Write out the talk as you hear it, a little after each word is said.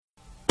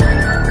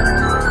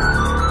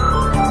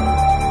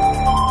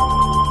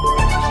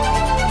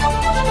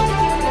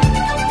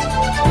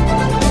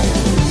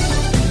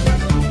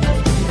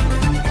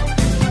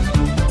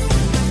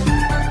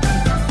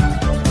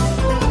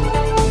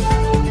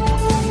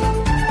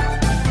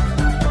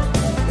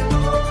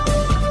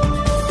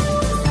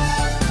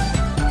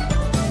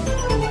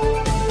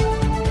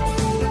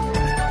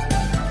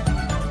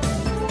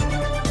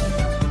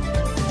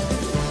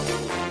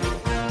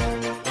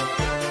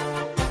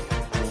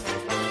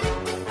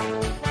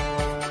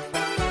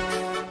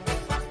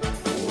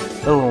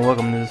Hello and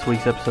welcome to this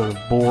week's episode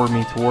of Boar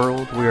Meets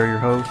World. We are your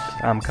hosts.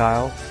 I'm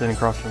Kyle. Sitting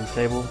across from the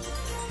table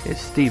is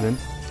Steven.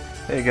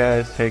 Hey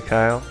guys, hey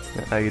Kyle.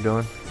 How you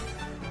doing?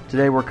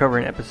 Today we're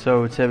covering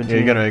episode 17.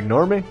 You gonna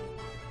ignore me?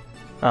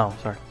 Oh,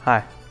 sorry.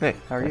 Hi. Hey.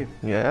 How are you?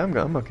 Yeah,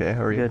 I'm okay.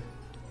 How are you? Good.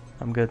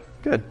 I'm good.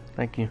 Good.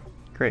 Thank you.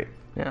 Great.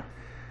 Yeah.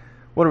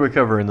 What are we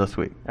covering this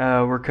week?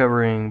 We're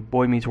covering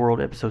Boy Meets World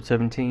episode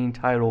 17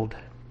 titled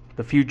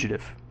The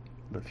Fugitive.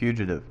 The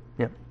Fugitive.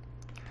 Yep.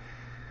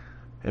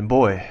 And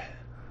boy,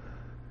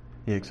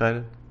 you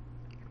excited?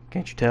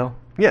 Can't you tell?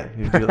 Yeah.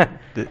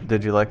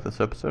 Did you like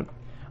this episode?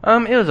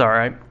 It was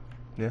alright.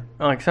 Yeah.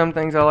 Like some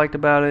things I liked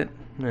about it,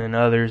 and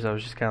others I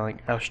was just kind of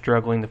like, I was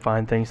struggling to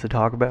find things to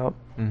talk about.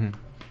 Mm-hmm.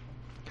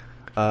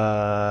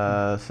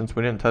 Since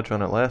we didn't touch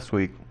on it last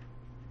week,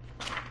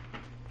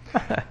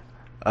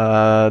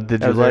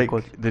 did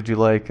you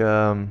like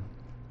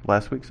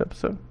last week's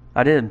episode?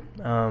 I did.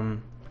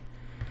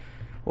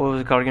 What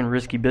was it called again?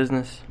 Risky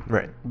Business?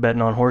 Right.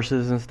 Betting on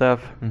horses and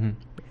stuff. Mm-hmm.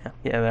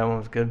 Yeah, that one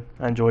was good.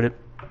 I enjoyed it.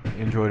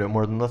 You enjoyed it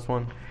more than this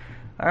one?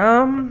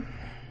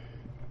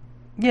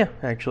 Yeah,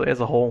 actually,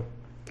 as a whole.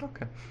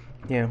 Okay.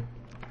 Yeah.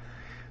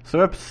 So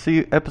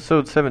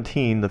episode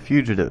 17, The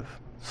Fugitive,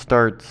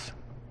 starts,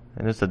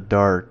 and it's a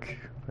dark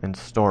and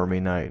stormy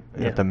night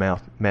at the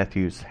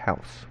Matthews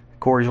house.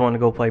 Corey's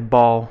wanting to go play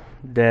ball.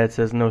 Dad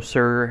says no,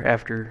 sir,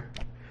 after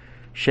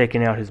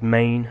shaking out his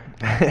mane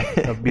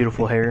of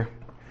beautiful hair.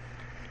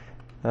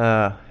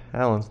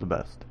 Alan's the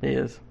best. He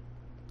is.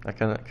 I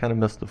kind of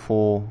missed the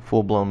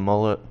full-blown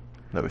mullet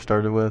that we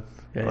started with.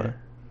 Yeah.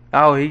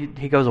 Oh, he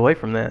goes away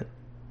from that.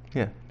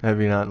 Yeah.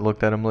 Have you not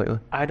looked at him lately?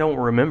 I don't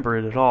remember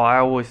it at all. I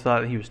always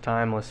thought he was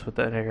timeless with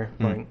that hair.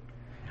 Like,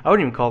 I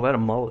wouldn't even call that a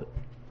mullet.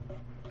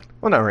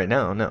 Well, not right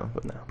now, no.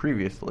 But No.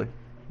 Previously.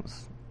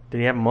 Did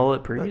he have a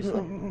mullet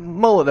previously?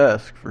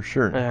 Mullet-esque, for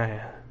sure.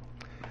 Yeah.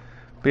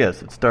 But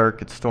yes, it's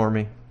dark, it's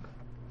stormy.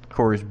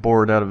 Corey's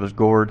bored out of his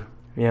gourd.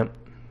 Yep.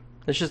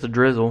 It's just a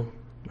drizzle.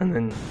 And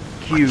then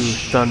cue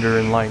thunder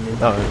and lightning.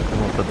 Oh, I'm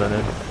going to put that in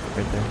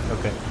right there.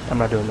 Okay. I'm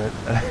not doing that.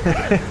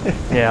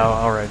 Yeah,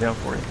 I'll write it down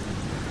for you.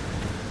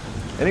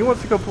 And he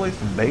wants to go play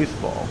some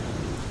baseball.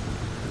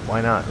 Why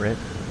not, right?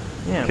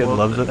 Yeah, Kid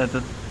loves it. That's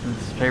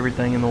his favorite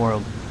thing in the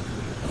world.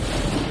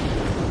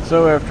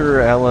 So after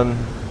Alan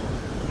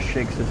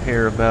shakes his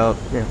hair about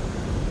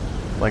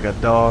like a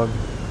dog,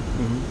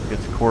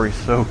 gets Corey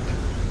soaked,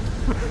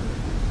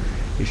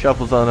 he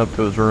shuffles on up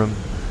to his room.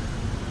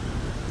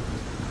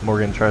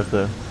 Morgan tries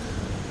to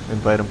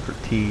invite him for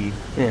tea.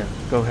 Yeah,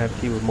 go have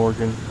tea with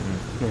Morgan.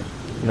 Yeah.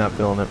 Not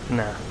feeling it.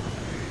 Nah.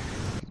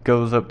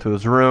 Goes up to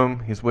his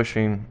room. He's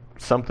wishing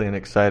something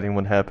exciting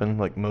would happen,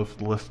 like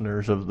most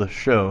listeners of the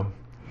show.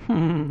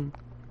 And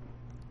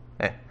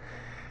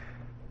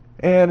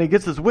he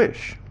gets his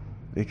wish,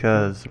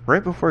 because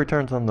right before he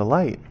turns on the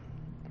light,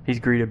 he's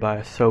greeted by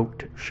a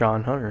soaked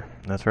Sean Hunter.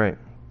 That's right.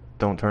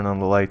 Don't turn on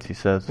the lights, he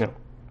says. No.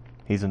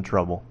 He's in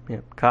trouble. Yeah,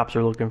 cops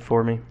are looking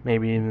for me.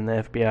 Maybe even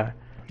the FBI.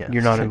 Yes.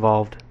 You're not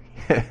involved.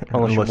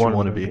 Unless you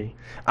want to be.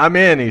 I'm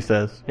in, he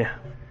says. Yeah.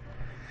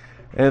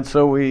 And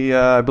so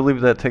I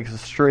believe that takes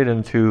us straight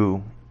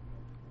into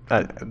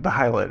the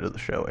highlight of the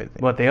show, I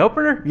think. What, the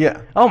opener? Yeah.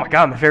 Oh my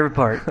God, my favorite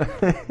part.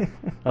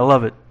 I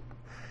love it.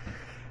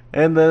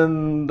 And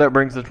then that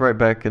brings us right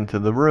back into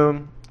the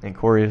room, and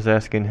Corey is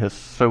asking his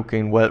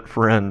soaking wet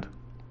friend,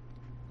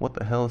 what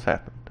the hell has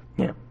happened?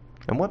 Yeah.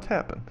 And what's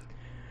happened?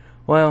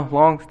 Well,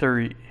 long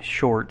story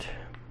short.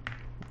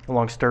 I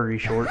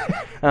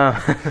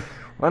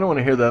don't want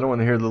to hear that. I want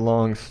to hear the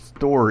long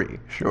story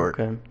short.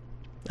 Okay.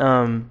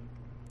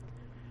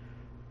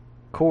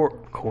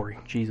 Corey,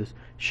 Jesus.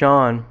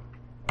 Sean.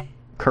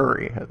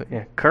 Curry, I think.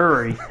 Yeah,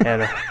 Curry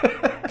had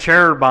a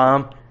cherry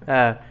bomb.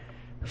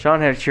 Sean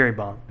had a cherry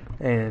bomb,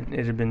 and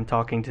it had been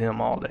talking to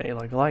him all day,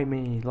 like, light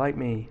me.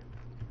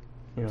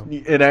 You know.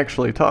 It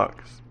actually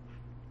talks.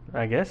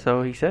 I guess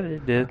so. He said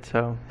it did,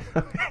 so.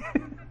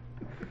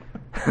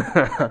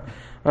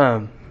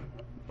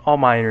 All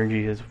my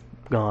energy is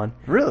gone.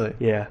 Really?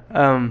 Yeah.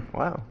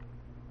 Wow.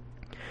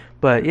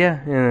 But yeah,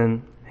 and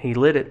then he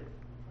lit it,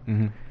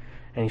 and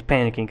he's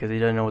panicking because he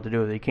doesn't know what to do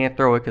with it. He can't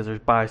throw it because there's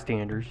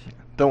bystanders.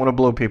 Don't want to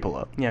blow people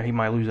up. Yeah, he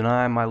might lose an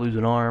eye, might lose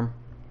an arm.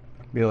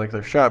 Be like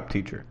their shop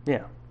teacher.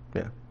 Yeah.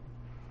 Yeah.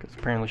 Because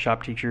apparently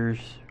shop teachers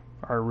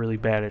are really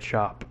bad at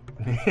shop.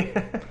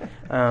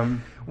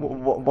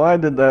 Why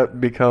did that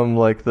become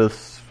like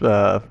this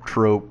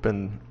trope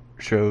in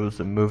shows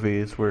and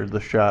movies where the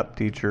shop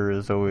teacher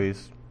is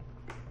always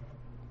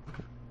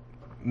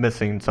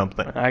missing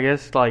something? I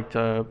guess like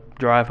to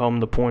drive home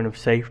the point of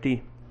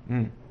safety.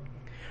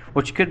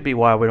 Which could be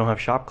why we don't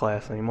have shop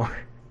class anymore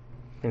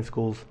in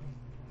schools.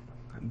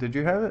 Did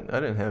you have it? I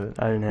didn't have it.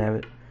 I didn't have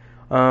it.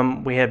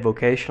 We had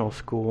vocational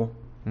school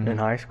in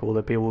high school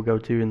that people would go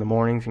to in the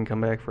mornings and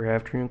come back for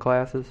afternoon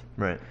classes.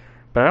 Right.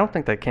 But I don't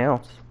think that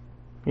counts,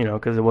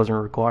 because it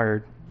wasn't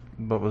required.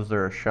 But was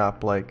there a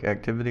shop-like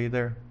activity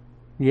there?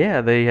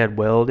 Yeah, they had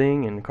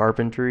welding and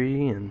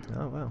carpentry and.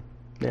 Oh wow.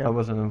 Yeah. I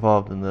wasn't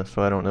involved in this,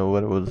 so I don't know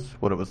what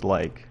it was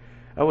like.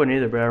 I wouldn't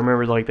either, but I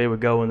remember like they would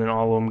go and then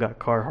all of them got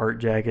Carhartt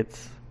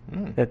jackets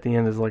at the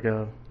end as like,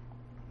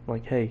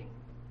 hey,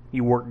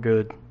 you work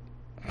good,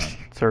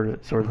 sort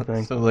of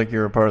thing. So like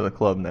you're a part of the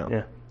club now.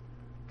 Yeah.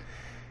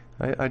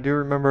 I do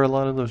remember a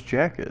lot of those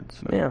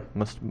jackets. Yeah.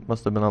 Must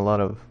have been a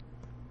lot of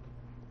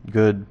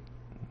good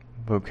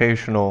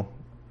vocational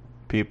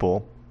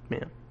people.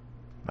 Yeah.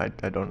 I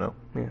don't know.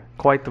 Yeah.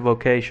 Quite the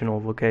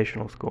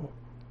vocational school,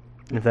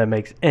 if that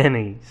makes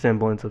any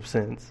semblance of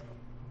sense.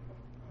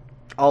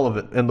 All of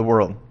it in the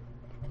world.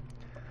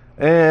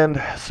 And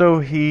so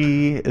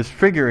he is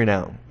figuring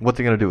out what's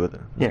he going to do with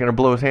it. He's going to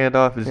blow his hand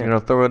off? Is he going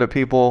to throw it at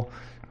people?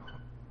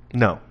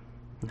 No.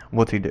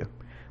 What's he do?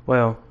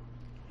 Well,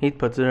 he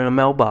puts it in a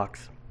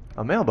mailbox.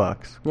 A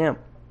mailbox? Yeah.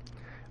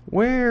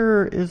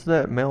 Where is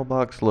that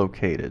mailbox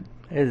located?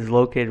 It is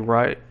located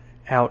right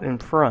out in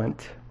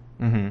front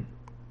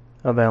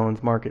of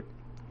Allen's Market.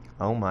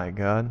 Oh my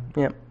God.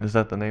 Yep. Is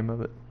that the name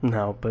of it?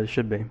 No, but it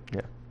should be.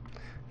 Yeah.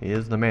 He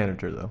is the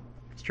manager, though.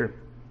 It's true.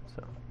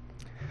 So.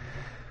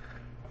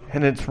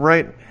 And it's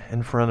right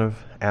in front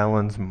of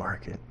Allen's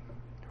Market.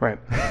 Right.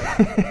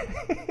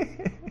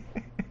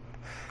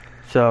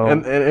 So.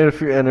 And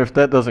if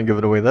that doesn't give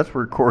it away, that's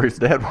where Corey's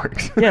dad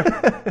works.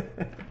 Yeah.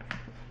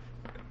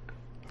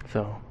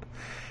 So.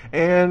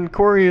 And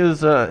Corey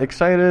is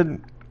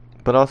excited,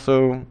 but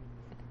also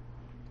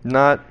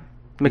not.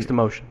 Mixed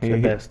emotions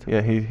at best.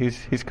 Yeah,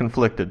 he's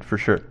conflicted for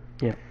sure.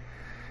 Yeah.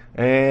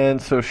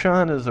 And so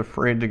Sean is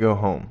afraid to go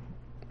home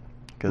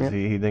because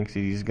he thinks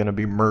he's going to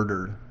be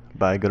murdered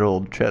by good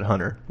old Chet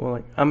Hunter.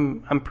 Well,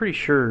 I'm pretty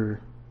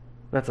sure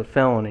that's a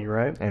felony,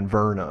 right? And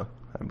Verna,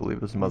 I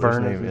believe his mother's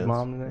name Verna's his is.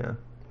 mom's name? Yeah.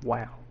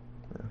 Wow.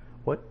 Yeah.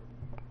 What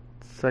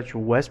such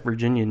West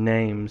Virginia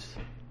names?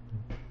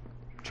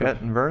 Chet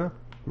and Verna?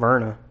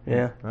 Verna,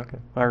 yeah. Okay.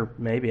 Or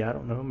maybe, I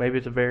don't know. Maybe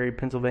it's a very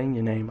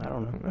Pennsylvania name. I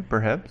don't know.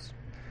 Perhaps.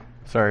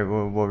 Sorry,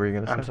 what were you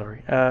going to say? I'm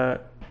sorry.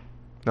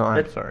 No,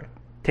 I'm sorry.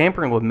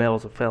 Tampering with mail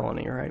is a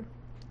felony, right?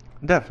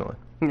 Definitely.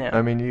 Yeah.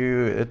 I mean,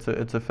 it's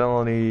a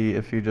felony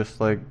if you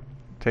just like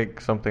take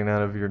something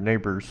out of your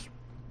neighbor's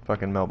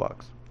fucking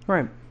mailbox.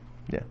 Right.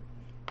 Yeah.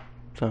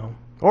 So.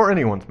 Or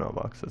anyone's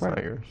mailbox. It's Right.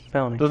 not yours.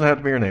 Felony. Doesn't have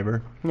to be your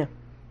neighbor. Yeah.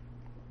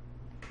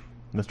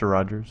 Mr.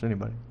 Rogers,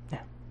 anybody.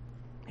 Yeah.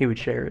 He would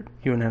share it.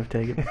 You wouldn't have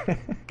to take it.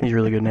 He's a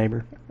really good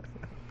neighbor.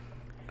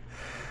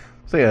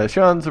 So yeah,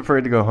 Sean's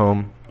afraid to go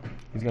home.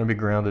 He's going to be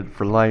grounded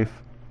for life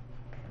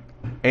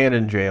and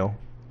in jail.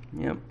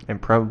 Yep.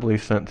 And probably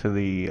sent to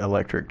the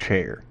electric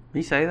chair. Did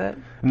he say that?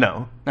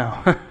 No.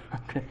 No.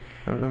 Okay.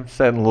 I'm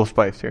just adding a little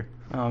spice here.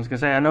 I was going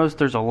to say, I noticed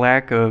there's a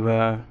lack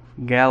of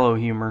gallow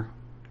humor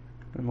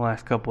in the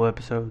last couple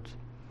episodes.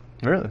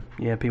 Really?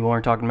 Yeah, people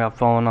aren't talking about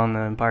falling on the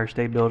Empire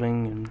State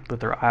Building and with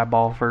their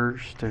eyeball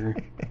first. Or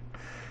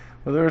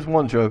Well, there's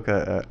one joke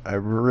I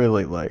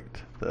really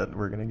liked that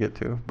we're going to get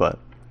to, but...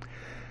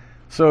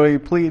 So he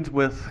pleads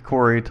with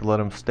Corey to let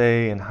him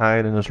stay and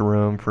hide in his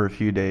room for a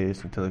few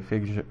days until he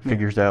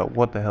figures out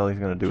what the hell he's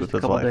going to do with his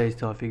life. Just a couple days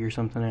till I figure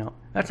something out.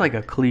 That's like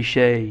a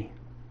cliche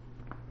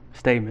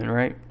statement,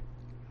 right?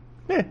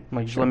 Yeah.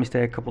 Like, just let me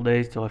stay a couple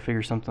days till I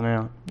figure something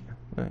out.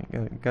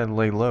 You got to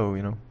lay low,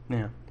 you know.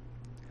 Yeah.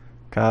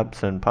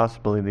 Cops and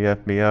possibly the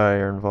FBI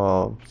are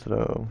involved,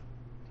 so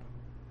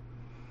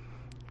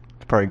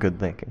it's probably good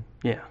thinking.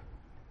 Yeah.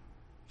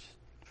 Just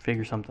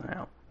figure something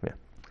out. Yeah.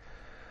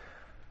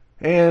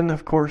 And,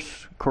 of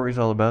course, Corey's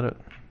all about it.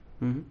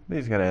 Mm-hmm.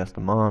 He's got to ask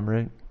the mom,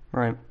 right?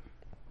 Right.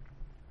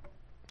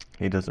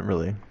 He doesn't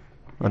really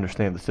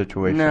understand the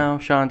situation. No,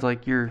 Sean's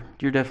like, you're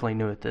definitely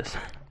new at this.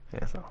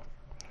 Yeah. So.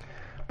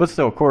 But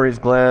still, Corey's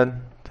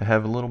glad to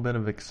have a little bit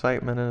of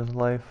excitement in his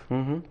life,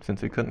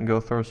 since he couldn't go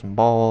throw some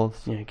balls.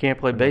 Yeah, he can't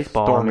play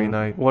baseball. Stormy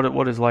night.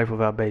 What is life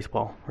without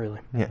baseball, really?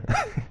 Yeah.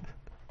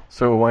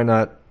 So why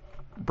not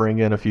bring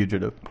in a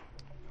fugitive?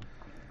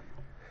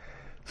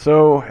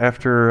 So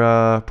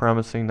after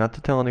promising not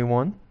to tell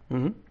anyone,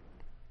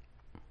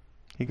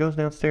 he goes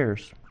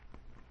downstairs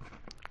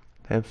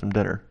to have some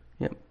dinner.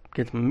 Yep.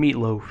 Get some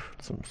meatloaf.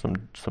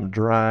 Some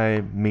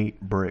dry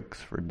meat bricks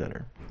for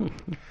dinner.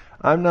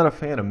 I'm not a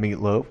fan of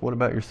meatloaf. What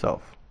about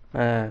yourself?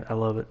 I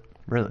love it.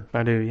 Really?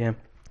 I do, yeah.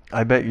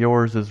 I bet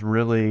yours is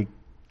really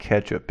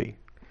ketchup-y.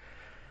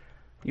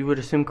 You would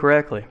assume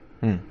correctly.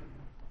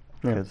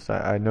 Because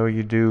I know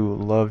you do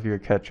love your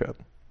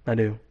ketchup. I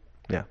do.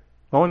 Yeah.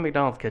 Only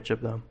McDonald's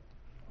ketchup, though.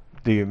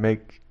 Do you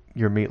make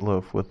your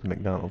meatloaf with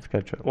McDonald's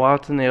ketchup? While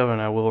it's in the oven,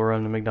 I will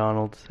run to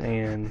McDonald's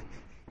and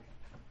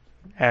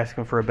ask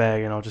them for a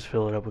bag, and I'll just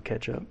fill it up with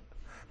ketchup and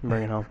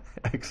bring it home.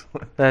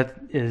 Excellent. That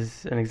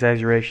is an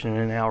exaggeration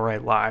and an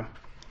outright lie.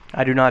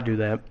 I do not do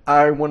that.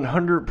 I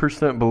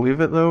 100% believe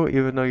it, though,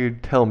 even though you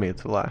tell me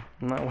it's a lie.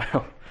 Not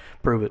well.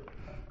 Prove it.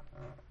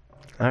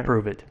 All right.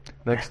 Prove it.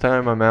 Next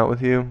time I'm out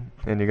with you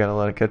and you got a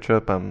lot of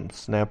ketchup, I'm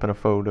snapping a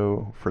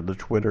photo for the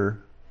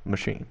Twitter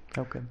machine.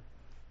 Okay.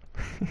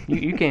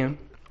 You can.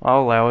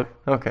 I'll allow it.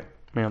 Okay.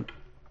 Yeah.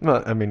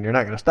 Well, I mean, you're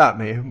not going to stop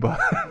me, but...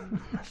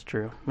 That's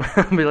true.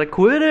 I'll be like,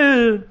 quit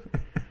it!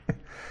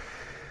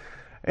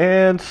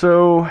 And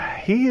so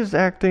he is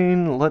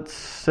acting, let's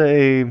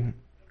say,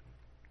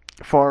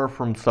 far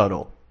from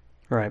subtle.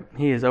 Right.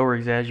 He is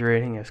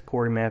over-exaggerating, as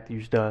Corey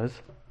Matthews does.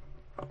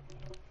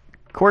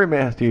 Corey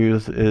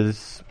Matthews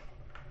is...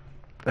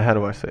 How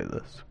do I say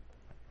this?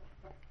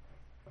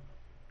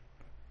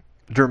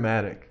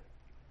 Dramatic.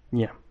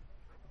 Yeah.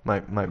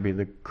 Might be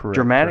the correct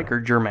Dramatic term.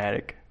 or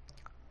germatic?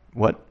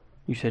 What?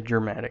 You said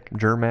germatic.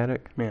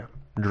 Germatic? Yeah.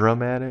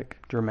 Dramatic?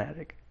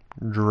 Dramatic.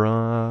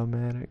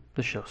 Dramatic?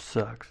 This show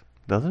sucks.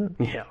 Does it?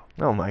 Yeah.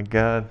 Oh my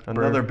god.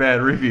 Another Brutal.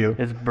 bad review.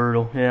 It's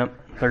brutal.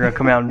 Yep. They're going to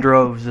come out in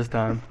droves this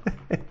time.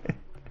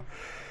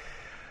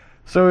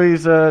 So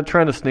he's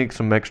trying to sneak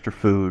some extra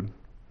food,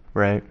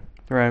 right?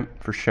 Right.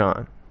 For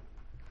Sean.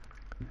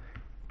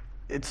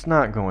 It's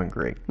not going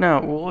great.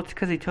 No, well, it's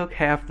because he took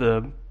half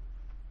the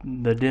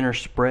dinner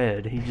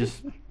spread. He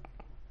just... Did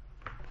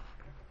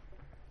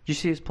you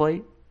see his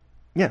plate?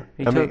 Yeah.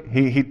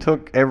 He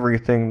took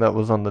everything that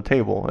was on the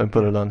table and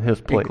put it on his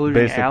plate.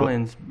 Including basically.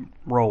 Alan's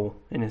roll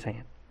in his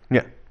hand.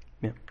 Yeah.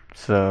 Yeah.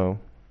 So,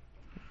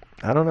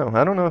 I don't know.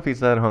 I don't know if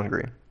he's that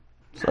hungry.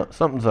 So,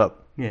 something's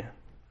up. Yeah.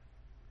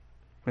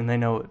 And they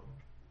know it.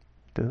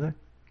 Do they?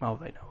 Oh,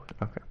 they know it.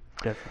 Okay.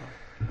 Definitely.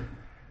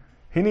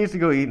 He needs to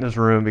go eat in his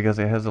room because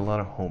he has a lot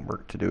of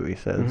homework to do, he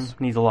says.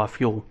 Needs a lot of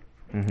fuel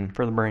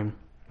for the brain.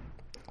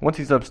 Once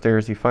he's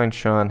upstairs, he finds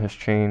Sean has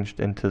changed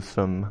into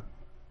some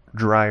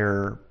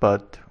drier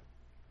but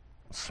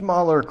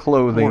smaller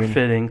clothing. More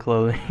fitting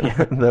clothing.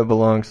 that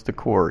belongs to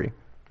Corey.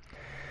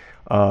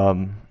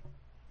 Good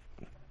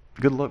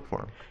look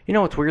for him. You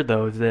know what's weird,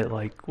 though, is that,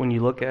 like, when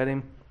you look at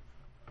him,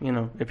 you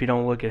know, if you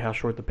don't look at how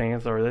short the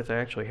pants are, that's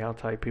actually how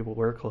tight people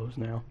wear clothes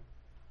now.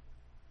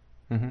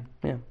 Mm-hmm.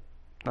 Yeah.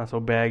 Not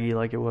so baggy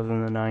like it was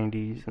in the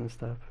 90s and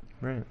stuff.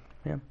 Right.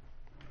 Yeah.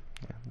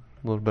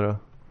 A little bit of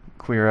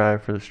queer eye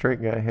for the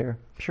straight guy here.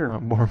 Sure.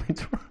 Boy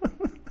Meets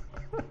World.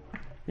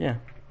 Yeah.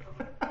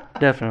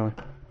 Definitely.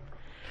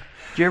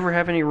 Did you ever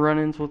have any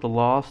run-ins with the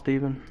law,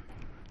 Stephen?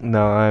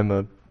 No, I'm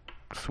a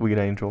sweet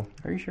angel.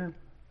 Are you sure?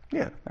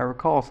 Yeah. I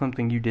recall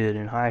something you did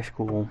in high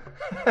school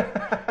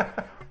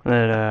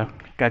that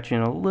got you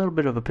in a little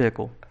bit of a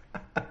pickle.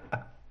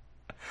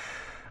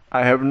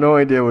 I have no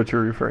idea what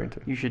you're referring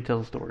to. You should tell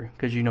the story,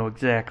 because you know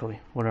exactly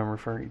what I'm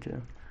referring to.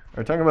 Are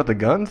you talking about the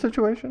gun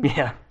situation?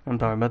 Yeah, I'm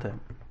talking about that.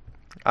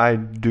 I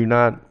do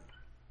not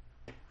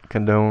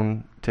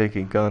condone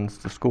taking guns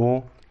to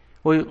school.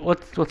 Well,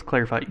 let's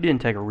clarify. You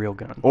didn't take a real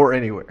gun. Or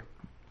anywhere,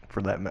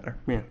 for that matter.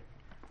 Yeah.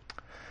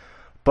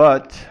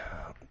 But,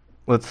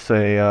 let's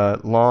say,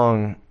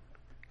 long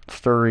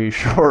story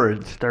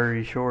short.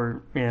 Sturdy,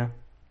 short, yeah.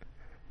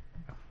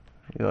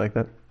 You like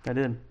that? I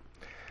did.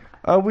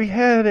 We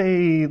had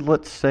a,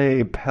 let's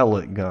say,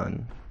 pellet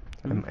gun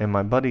in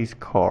my buddy's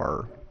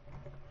car.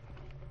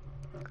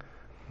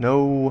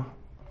 No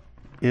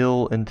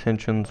ill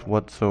intentions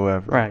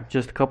whatsoever. Right,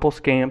 just a couple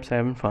scamps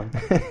having fun.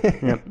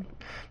 Yep.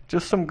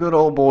 Just some good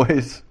old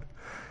boys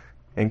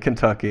in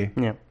Kentucky.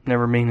 Yep,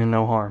 never meaning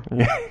no harm.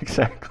 Yeah,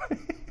 exactly.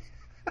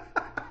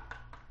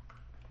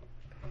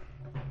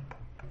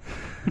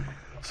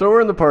 So we're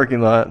in the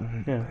parking lot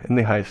in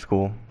the high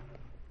school.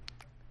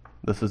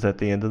 This is at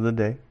the end of the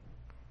day.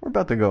 We're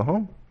about to go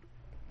home.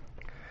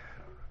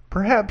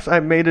 Perhaps I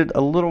made it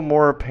a little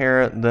more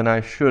apparent than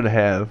I should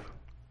have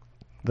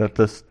that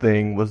this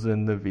thing was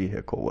in the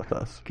vehicle with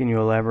us. Can you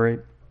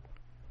elaborate?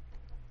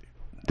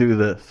 Do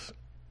this.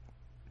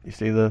 You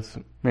see this?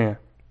 Yeah.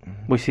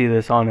 We see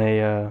this on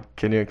a...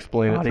 Can you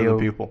explain it to the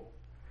people?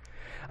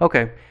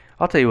 Okay,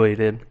 I'll tell you what he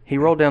did. He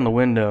rolled down the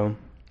window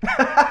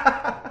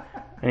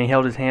and he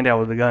held his hand out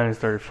with the gun and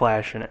started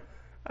flashing it.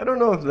 I don't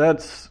know if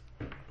that's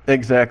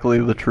exactly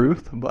the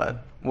truth,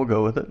 but we'll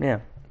go with it. Yeah.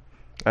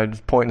 I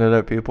just pointing it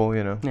at people,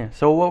 you know. Yeah.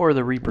 So what were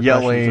the repercussions?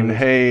 Yelling,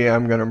 "Hey,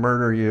 I'm gonna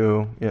murder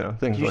you!" You know,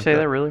 things like that. Did you say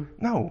that really?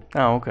 No.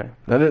 Oh, okay.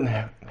 I didn't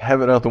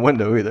have it out the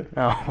window either.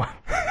 Oh,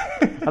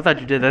 I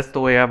thought you did. That's the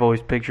way I've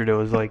always pictured it.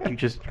 Was like you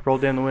just rolled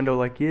down the window,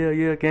 like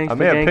gangsta. I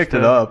may have picked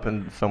it up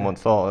and someone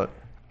saw it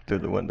through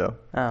the window.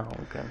 Oh,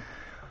 okay.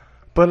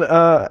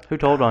 But who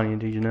told on you?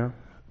 Did you know?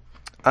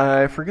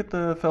 I forget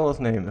the fellow's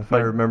name. If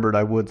I remembered,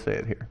 I would say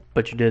it here.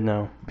 But you did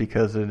know.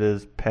 Because it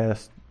is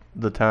past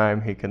the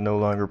time he can no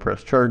longer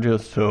press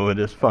charges, so it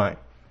is fine.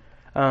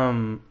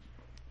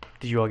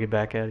 Did you all get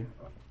back at him?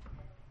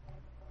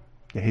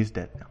 Yeah, he's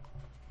dead now.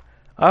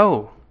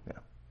 Oh. Yeah.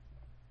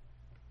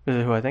 Is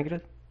it who I think it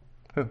is?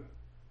 Who?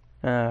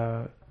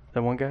 That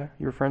one guy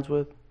you were friends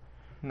with?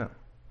 No.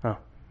 Oh.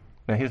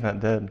 No, he's not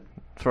dead,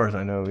 as far as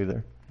I know,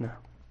 either. No.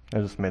 I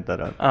just made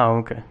that up. Oh,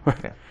 okay.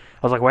 Yeah.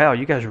 I was like, wow,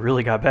 you guys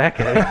really got back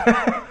at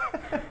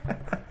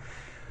it.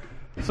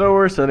 So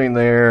we're sitting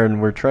there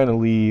and we're trying to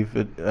leave.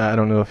 I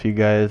don't know if you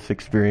guys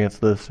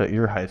experienced this at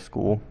your high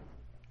school,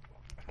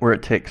 where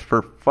it takes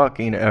for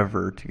fucking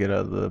ever to get out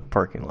of the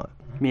parking lot.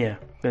 Yeah.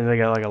 Then they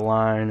got like a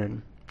line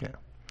and... Yeah.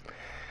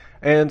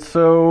 And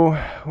so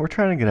we're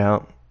trying to get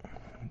out.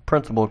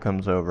 Principal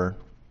comes over.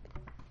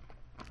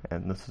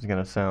 And this is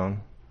going to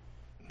sound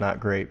not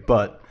great,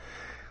 but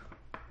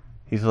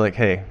he's like,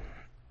 "Hey,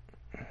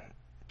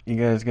 you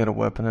guys got a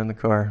weapon in the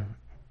car?"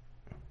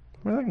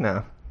 We're like, "No,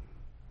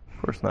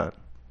 of course not.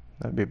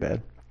 That'd be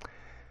bad."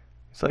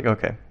 He's like,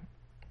 "Okay,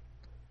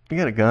 you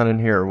got a gun in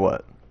here or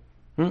what?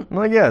 I'm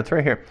like, yeah, it's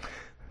right here.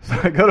 So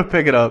I go to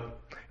pick it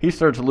up. He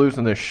starts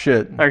losing his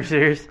shit. Are you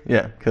serious?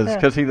 Yeah,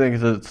 because he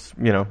thinks it's,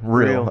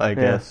 real, I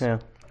guess. Yeah.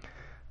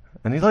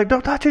 And he's like,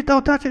 don't touch it,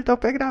 don't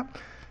pick it up.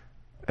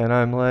 And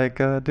I'm like,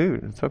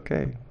 dude, it's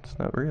okay. It's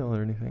not real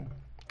or anything.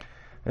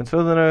 And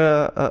so then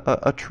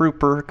a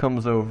trooper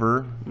comes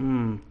over,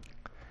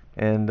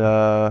 and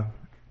the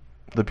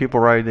people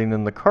riding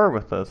in the car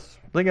with us,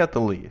 they got to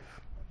leave.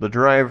 The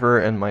driver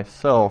and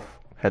myself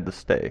had to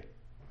stay.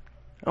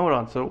 Hold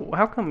on. So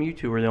how come you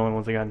two were the only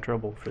ones that got in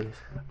trouble for this?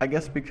 I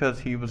guess because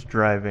he was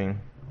driving,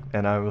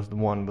 and I was the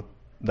one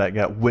that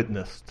got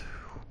witnessed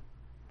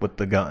with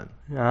the gun.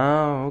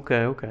 Oh,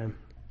 okay.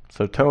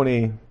 So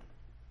Tony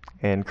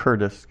and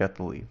Curtis got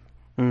to leave.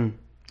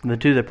 The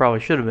two that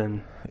probably should have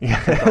been.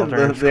 Yeah,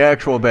 the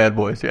actual bad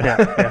boys,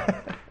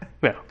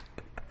 Yeah.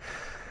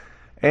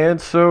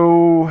 And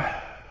so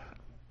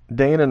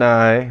Dane and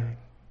I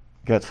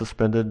got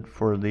suspended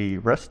for the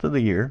rest of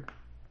the year,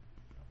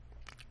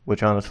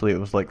 which honestly it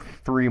was like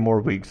 3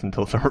 more weeks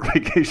until summer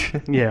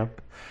vacation. Yeah.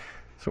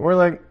 So we're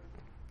like,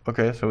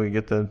 okay, so we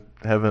get to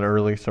have an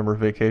early summer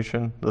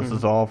vacation. This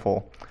is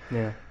awful.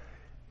 Yeah.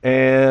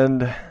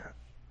 And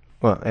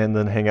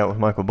then hang out with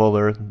Michael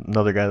Bowler,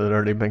 another guy that had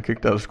already been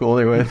kicked out of school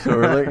anyway. So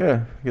we're like,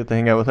 yeah, get to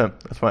hang out with him.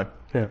 That's fine.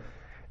 Yeah.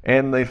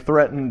 And they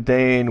threatened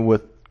Dane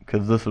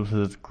because this was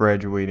his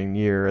graduating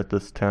year at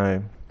this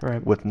time,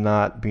 right, with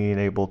not being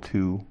able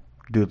to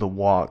do the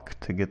walk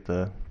to get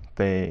the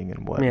thing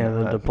and whatnot. Yeah,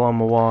 the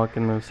diploma walk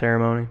and the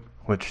ceremony.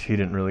 Which he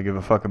didn't really give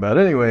a fuck about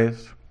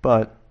anyways,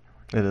 but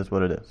it is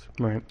what it is.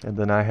 Right. And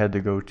then I had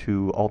to go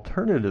to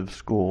alternative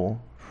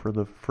school for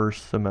the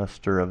first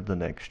semester of the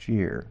next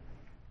year.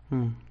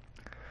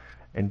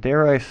 And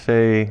dare I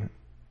say,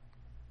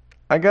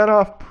 I got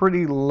off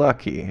pretty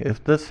lucky.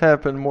 If this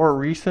happened more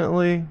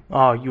recently...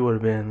 Oh, you would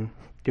have been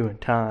doing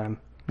time.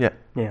 Yeah.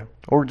 Yeah.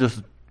 Or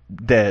just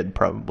dead,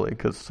 probably,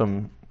 because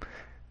some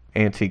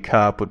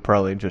anti-cop would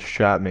probably just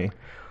shot me.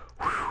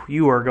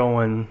 You are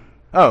going...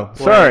 Oh,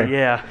 sorry.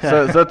 Yeah.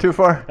 So is that too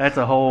far? That's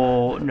a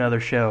whole another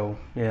show.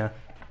 Yeah.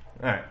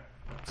 All right.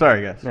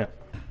 Sorry, guys. Yeah.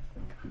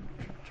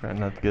 Trying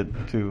not to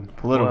get too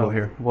political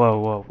here.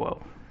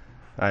 Whoa.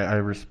 I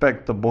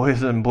respect the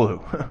boys in blue.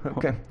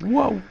 Okay.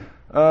 Whoa.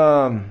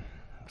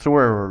 So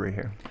where were we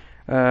here?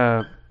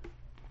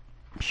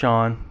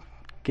 Sean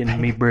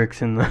getting me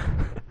bricks in the...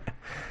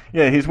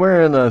 Yeah, he's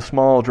wearing the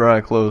small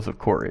dry clothes of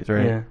Corey's,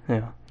 right?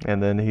 Yeah.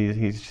 And then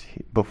he's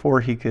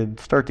before he could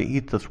start to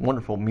eat this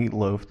wonderful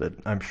meatloaf that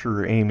I'm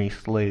sure Amy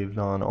slaved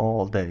on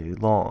all day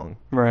long.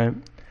 Right.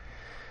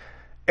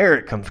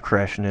 Eric comes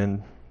crashing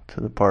in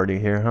to the party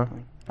here, huh?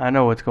 I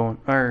know what's going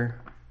on.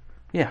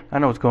 I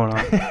know what's going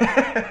on.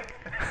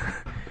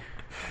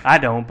 I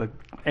don't, but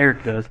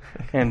Eric does.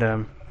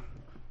 And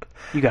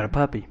you got a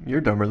puppy.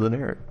 You're dumber than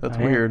Eric. That's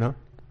weird, huh?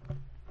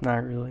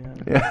 Not really.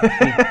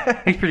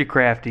 Yeah. He's pretty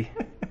crafty.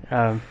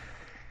 Yeah,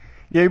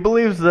 he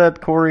believes that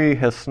Corey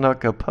has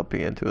snuck a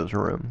puppy into his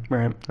room.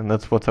 Right. And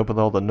that's what's up with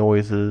all the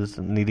noises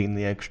and needing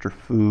the extra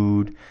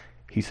food.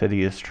 He said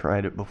he has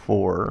tried it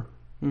before.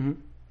 Mm-hmm.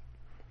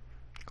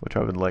 Which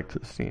I would like to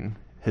have seen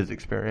his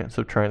experience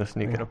of trying to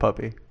sneak in a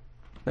puppy.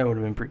 That would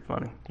have been pretty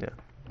funny. Yeah.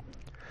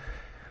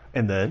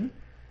 And then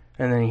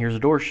he hears a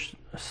door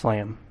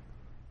slam.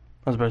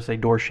 I was about to say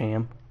door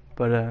sham,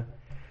 but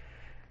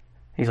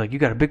he's like, "You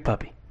got a big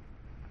puppy."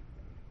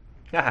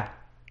 Yeah.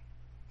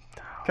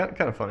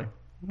 Kind of funny.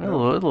 A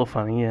little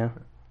funny, yeah.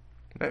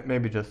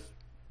 Maybe just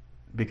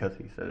because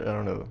he said it. I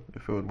don't know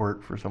if it would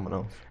work for someone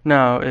else.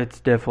 No, it's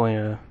definitely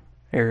a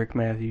Eric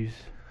Matthews.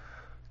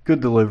 Good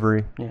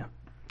delivery. Yeah.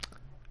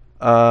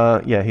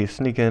 Yeah, he's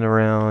sneaking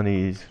around.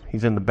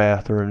 He's in the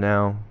bathroom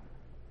now.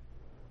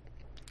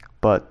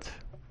 But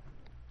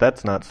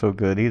that's not so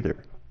good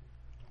either.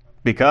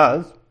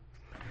 Because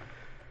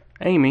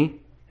Amy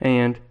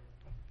and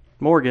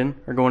Morgan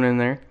are going in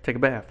there to take a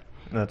bath.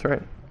 That's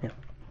right. Yeah.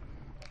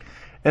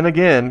 And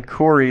again,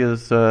 Corey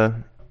is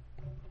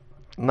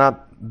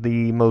not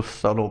the most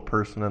subtle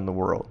person in the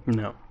world.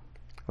 No.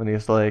 When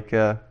he's like,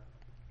 you're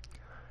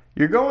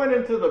going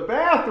into the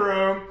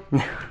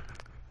bathroom.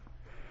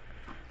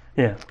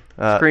 Yeah.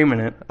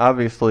 Screaming it.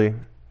 Obviously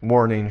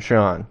warning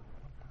Sean.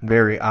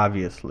 Very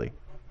obviously.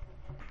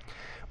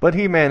 But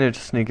he managed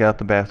to sneak out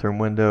the bathroom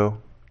window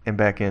and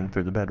back in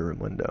through the bedroom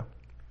window.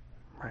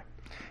 Right.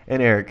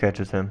 And Eric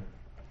catches him.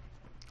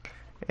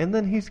 And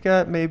then he's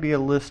got maybe a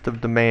list of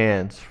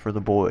demands for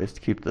the boys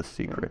to keep this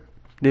secret.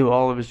 Do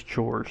all of his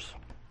chores.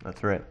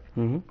 That's right.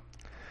 Mm-hmm.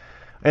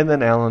 And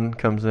then Alan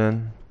comes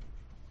in.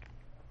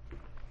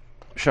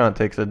 Sean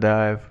takes a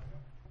dive.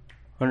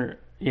 Under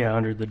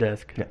the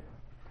desk. Yeah.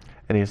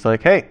 And he's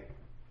like, hey,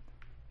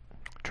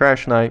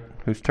 trash night.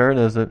 Whose turn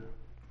is it?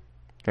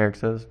 Eric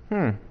says,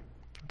 that's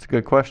a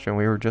good question.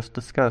 We were just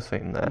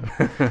discussing that.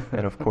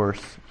 And of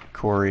course,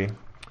 Corey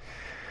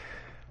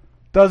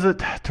does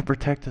it to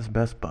protect his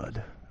best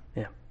bud.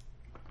 Yeah.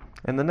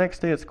 And the next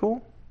day at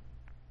school,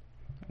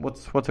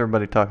 what's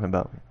everybody talking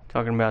about?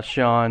 Talking about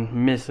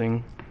Sean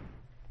missing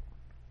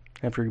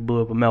after he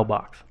blew up a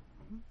mailbox.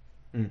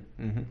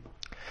 Mm-hmm.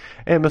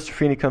 And Mr.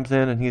 Feeney comes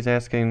in and he's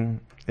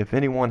asking if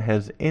anyone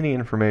has any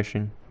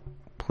information,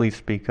 please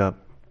speak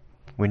up.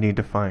 We need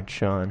to find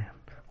Sean.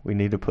 We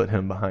need to put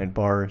him behind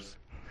bars.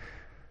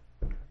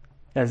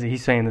 As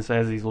he's saying this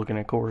as he's looking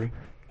at Corey.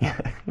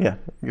 Yeah,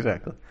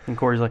 exactly. And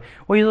Corey's like,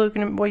 what are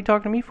you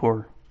talking to me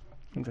for?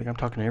 He's like, I'm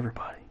talking to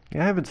everybody.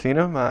 Yeah, I haven't seen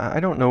him. I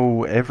don't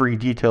know every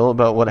detail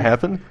about what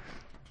happened.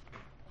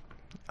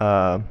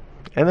 And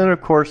then,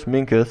 of course,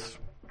 Minkus.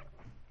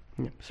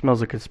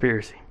 Smells a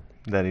conspiracy.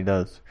 That he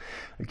does.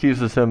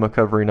 Accuses him of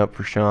covering up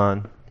for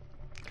Sean.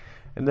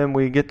 And then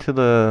we get to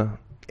the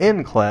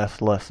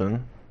in-class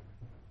lesson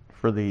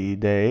for the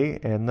day,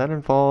 and that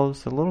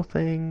involves a little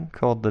thing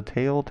called the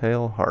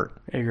Telltale Heart.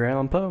 Edgar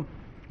Allan Poe.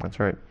 That's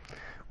right.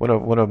 What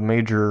a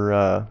major...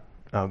 oh,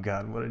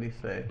 God, what did he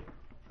say?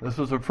 This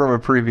was from a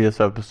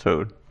previous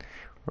episode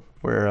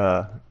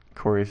where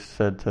Corey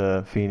said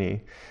to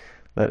Feeney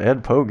that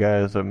Ed Poe guy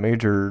is a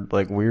major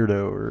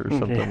weirdo or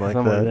something like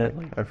that.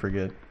 I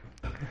forget.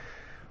 But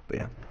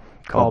yeah,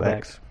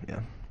 callbacks.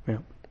 Yeah.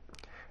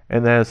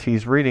 And as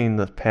he's reading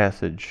the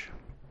passage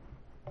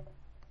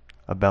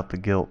about the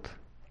guilt,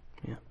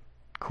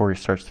 Corey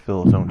starts to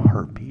feel his own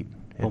heartbeat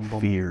and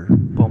fear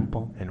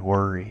and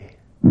worry.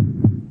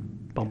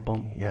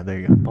 Yeah, there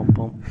you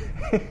go.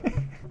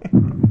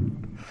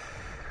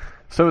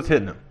 So it's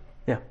hitting him.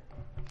 Yeah.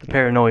 The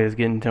paranoia is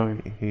getting to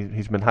him.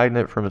 He's been hiding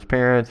it from his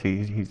parents.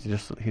 He's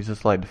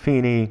just like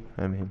Feeney.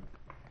 I mean,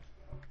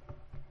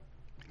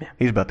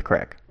 he's about to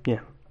crack. Yeah.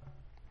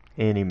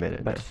 Any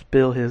minute. About to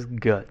spill his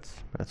guts.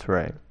 That's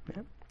right.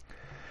 Yeah.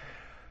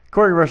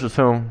 Corey rushes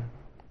home,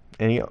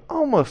 and he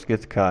almost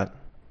gets caught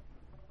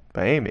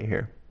by Amy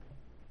here.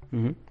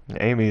 Mm-hmm.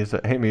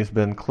 Amy's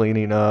been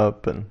cleaning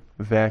up and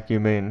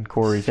vacuuming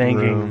Corey's room.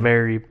 Singing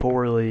very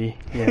poorly.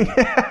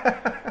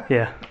 Yeah.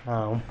 Yeah.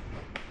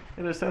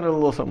 And it sounded a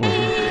little something like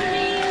this.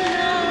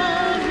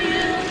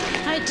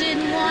 I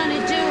didn't want to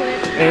do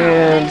it.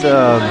 And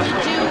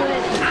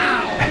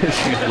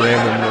she's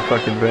ramming the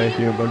fucking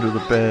vacuum under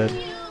the bed.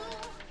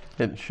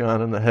 Hitting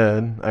Sean in the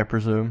head, I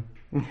presume.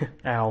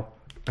 Ow.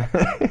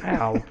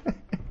 Ow.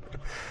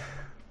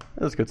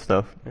 That's good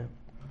stuff. Yeah.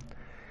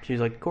 She's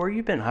like, Corey,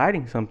 you've been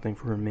hiding something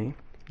from me.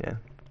 Yeah.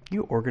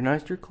 You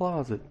organized your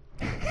closet.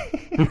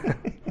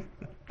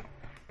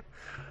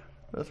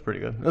 That's pretty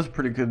good. That's a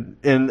pretty good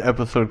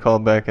in-episode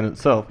callback in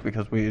itself,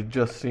 because we had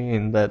just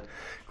seen that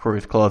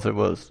Corey's closet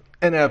was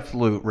an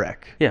absolute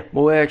wreck. Yeah,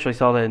 well, we actually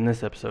saw that in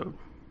this episode.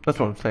 That's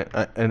what I'm saying.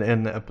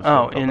 In the episode.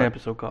 Oh,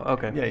 in-episode call.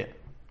 Okay. Yeah.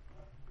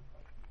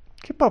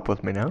 Keep up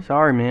with me now.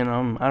 Sorry, man.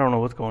 I don't know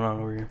what's going on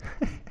over here.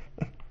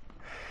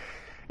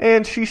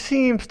 And she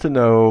seems to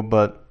know,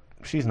 but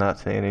she's not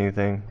saying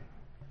anything.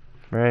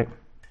 Right?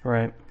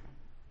 Right.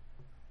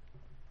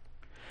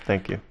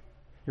 Thank you.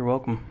 You're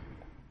welcome.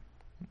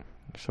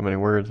 So many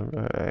words.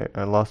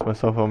 I lost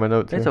myself on my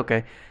notes. It's here.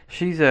 okay.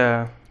 She's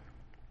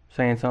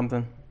saying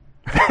something.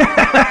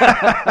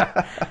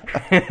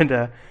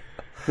 And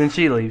then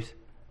she leaves.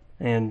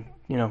 And,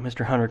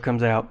 Mr. Hunter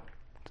comes out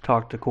to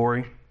talk to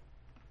Corey.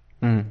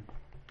 Mm.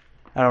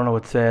 I don't know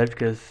what's said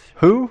because...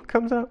 Who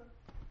comes out?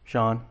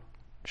 Sean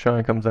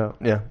comes out.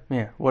 Yeah.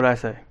 Yeah. What'd I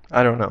say?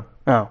 I don't know.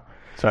 Oh.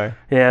 Sorry.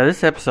 Yeah,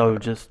 this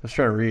episode just... I was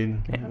trying to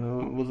read. Yeah. I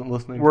wasn't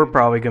listening. We're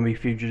probably going to be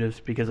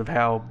fugitives because of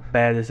how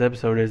bad this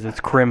episode is.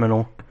 It's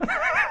criminal.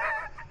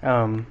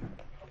 But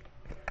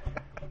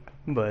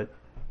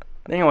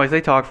anyways,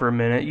 they talked for a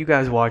minute. You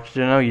guys watched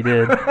it. I know you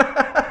did.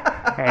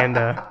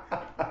 And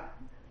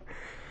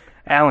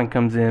Alan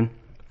comes in.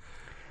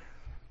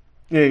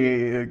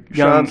 Yeah.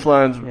 Sean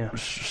slides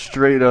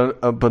straight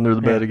up under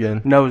the bed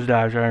again. Nose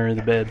dives right under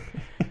the bed.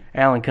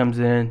 Alan comes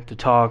in to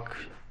talk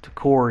to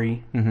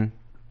Corey. Mm-hmm.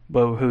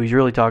 But who he's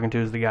really talking to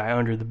is the guy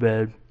under the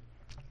bed.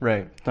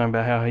 Right. Talking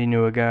about how he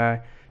knew a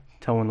guy,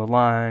 towing the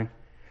line,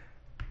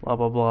 blah,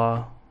 blah,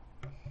 blah.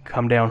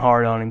 Come down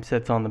hard on him,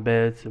 sits on the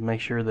bed to make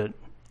sure that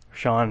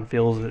Sean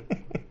feels it.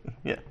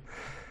 Yeah.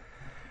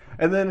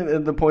 And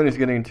then the point he's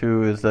getting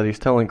to is that he's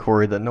telling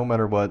Corey that no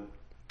matter what,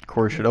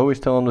 Corey should always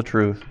tell him the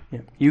truth. Yeah.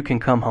 You can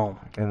come home.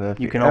 And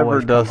that if he ever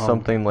does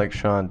something like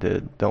Sean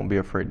did, don't be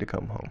afraid to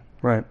come home.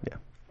 Right. Yeah.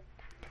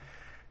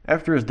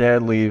 After his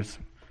dad leaves,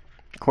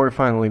 Corey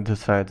finally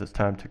decides it's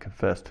time to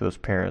confess to his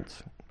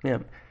parents. Yeah.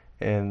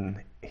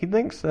 And he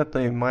thinks that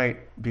they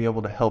might be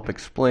able to help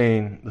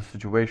explain the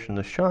situation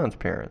to Sean's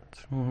parents.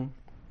 Mm-hmm.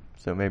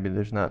 So maybe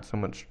there's not so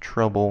much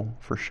trouble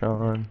for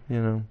Sean,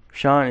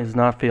 Sean is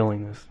not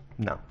feeling this.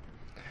 No.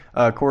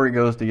 Corey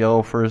goes to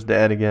yell for his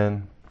dad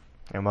again.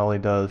 And while he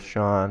does,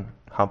 Sean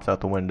hops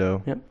out the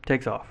window. Yep,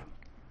 takes off.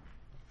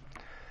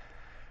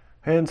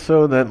 And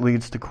so that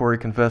leads to Corey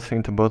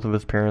confessing to both of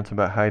his parents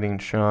about hiding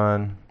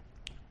Sean.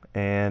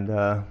 And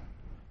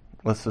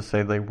let's just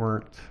say they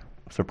weren't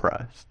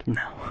surprised.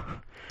 No.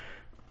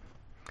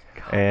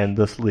 And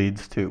this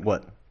leads to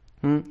what?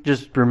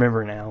 Just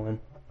remembering Alan.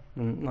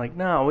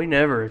 No, we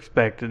never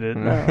expected it.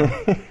 No.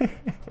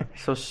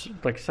 So,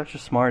 such a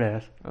smart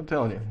ass. I'm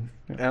telling you.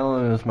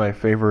 Alan is my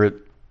favorite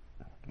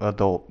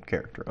adult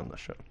character on the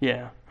show.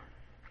 Yeah.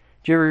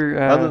 Did you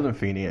ever... other than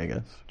Feeney, I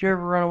guess. Did you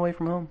ever run away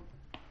from home?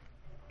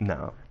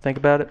 No. Think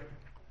about it?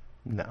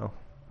 No.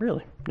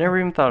 Really? Never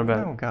even thought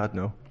about No, it? God,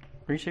 no.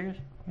 Are you serious?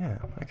 Yeah,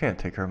 I can't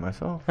take care of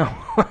myself.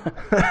 Oh.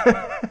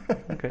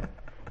 Okay.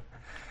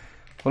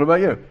 What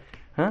about you?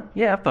 Huh?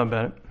 Yeah, I've thought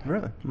about it.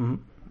 Really? Mm-hmm.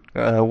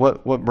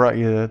 What brought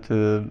you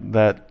to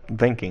that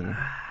thinking?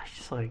 It's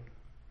just like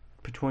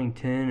between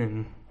 10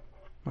 and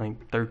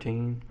like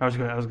 13. I was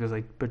gonna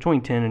say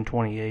between 10 and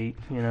 28,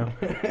 you know.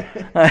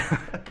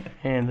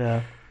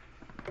 And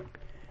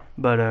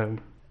but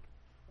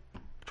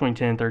between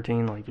 10 and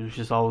 13, like there's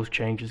just all those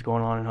changes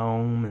going on at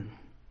home, and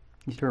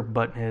you start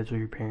butting heads with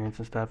your parents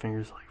and stuff, and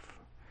you're just like,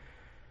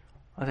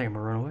 I think I'm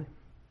gonna run away.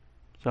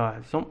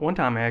 So one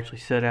time I actually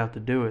set out to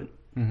do it.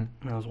 Mm-hmm.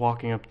 And I was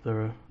walking up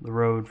the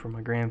road from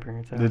my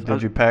grandparents' house.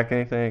 Did you pack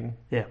anything?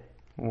 Yeah.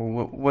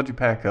 What'd you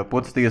pack up?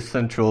 What's the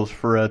essentials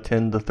for a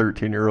 10 to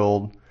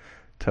 13-year-old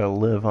to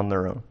live on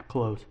their own?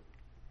 Clothes.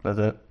 That's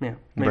it? Yeah.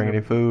 Bring any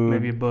food?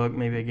 Maybe a book,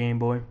 maybe a Game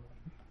Boy.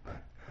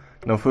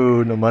 No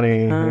food, no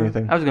money,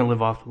 anything? I was going to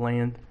live off the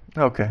land.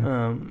 Okay.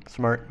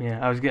 Smart.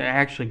 Yeah, I was going to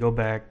actually go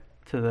back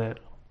to that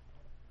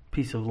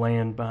piece of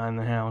land behind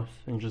the house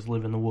and just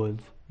live in the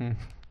woods. Mm.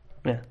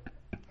 Yeah.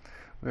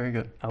 Very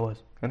good. I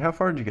was. And how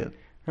far did you get?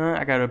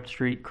 I got up the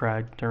street,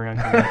 cried, turned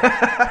around, came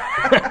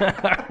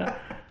back.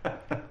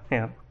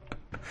 Yeah.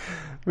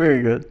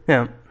 Very good.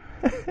 Yeah.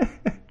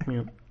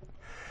 Yeah.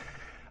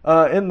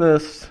 In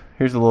this,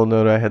 here's a little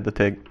note I had to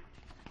take.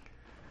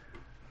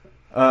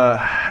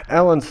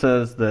 Alan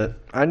says that,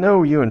 I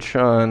know you and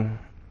Sean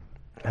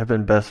have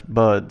been best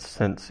buds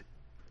since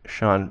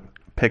Sean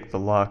picked the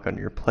lock on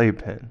your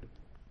playpen.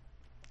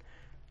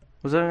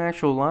 Was that an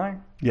actual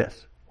line?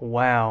 Yes.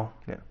 Wow.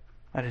 Yeah.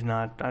 I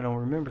don't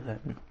remember that.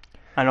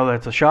 I know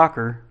that's a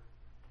shocker,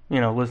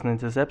 listening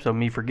to this episode,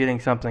 me forgetting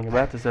something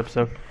about this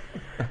episode.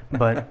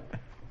 But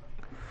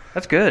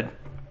that's good.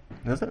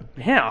 Is it?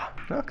 Yeah.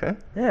 Okay.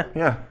 Yeah.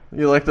 Yeah.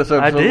 You like this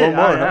episode I a did. little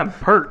more, huh? I'm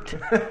perked.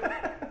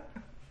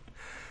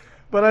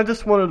 But I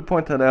just wanted to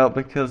point that out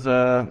because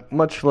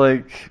much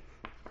like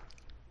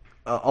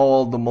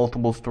all the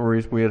multiple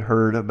stories we had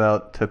heard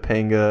about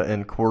Topanga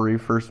and Corey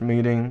first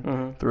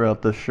meeting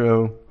throughout the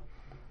show,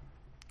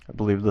 I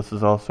believe this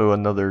is also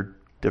another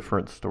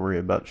different story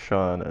about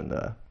Sean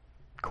and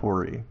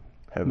Corey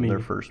having their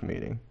first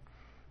meeting.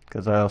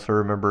 Because I also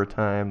remember a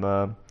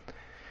time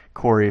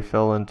Corey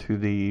fell into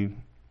the...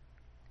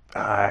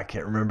 I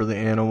can't remember the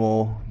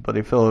animal, but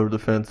he fell over the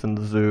fence in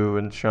the zoo,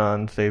 and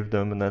Sean saved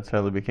him, and that's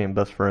how they became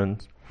best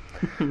friends.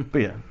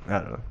 But yeah, I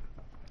don't know.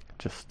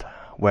 Just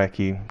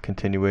wacky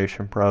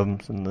continuation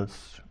problems in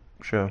this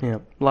show. Yeah,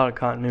 a lot of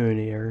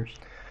continuity errors.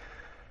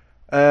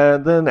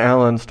 Then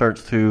Alan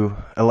starts to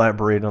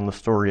elaborate on the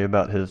story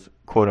about his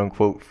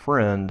quote-unquote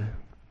friend,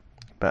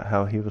 about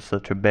how he was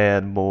such a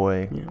bad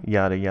boy,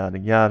 yada, yada,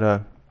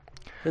 yada.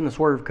 Then the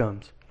swerve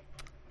comes.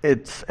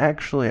 It's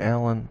actually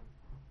Alan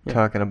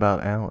talking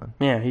about Alan.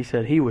 Yeah, he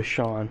said he was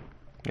Sean.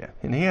 Yeah,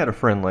 and he had a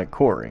friend like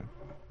Corey.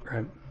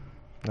 Right.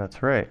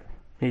 That's right.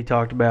 He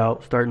talked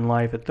about starting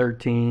life at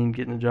 13,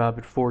 getting a job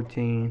at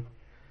 14,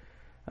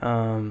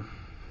 getting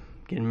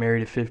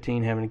married at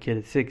 15, having a kid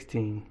at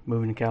 16,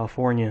 moving to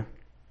California.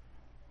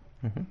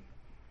 Mm-hmm.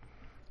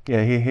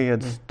 Yeah, he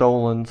had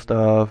stolen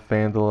stuff,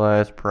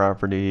 vandalized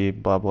property,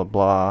 blah, blah,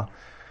 blah.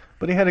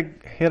 But he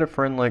had a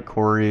friend like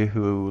Corey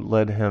who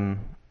led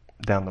him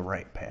down the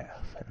right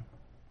path.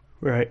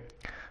 Right.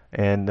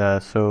 And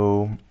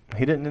so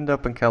he didn't end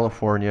up in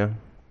California.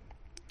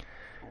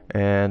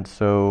 And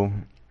so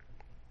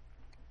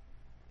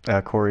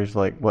Corey's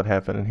like, what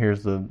happened? And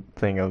here's the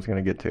thing I was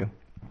going to get to.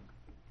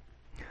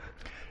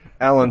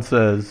 Alan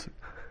says,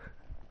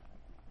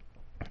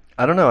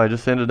 I don't know, I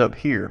just ended up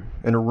here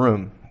in a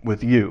room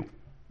with you.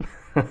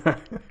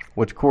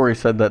 Which Corey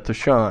said that to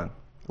Sean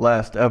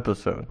last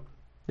episode.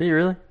 Did you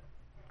really?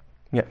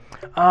 Yeah.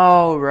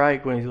 Oh,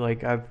 right. When he's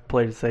like, I've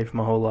played it safe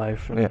my whole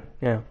life. And,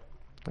 yeah.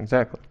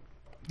 Exactly.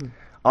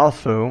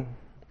 Also,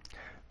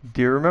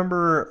 do you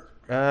remember,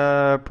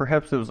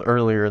 perhaps it was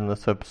earlier in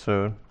this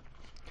episode,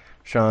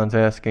 Sean's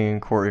asking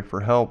Corey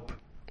for help,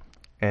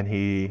 and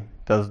he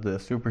does the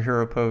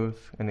superhero pose,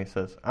 and he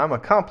says, I'm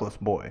accomplice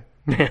boy.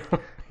 Yeah.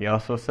 He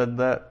also said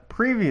that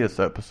previous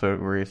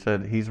episode where he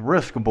said he's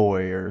risk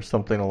boy or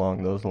something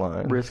along those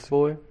lines. Risk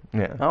boy?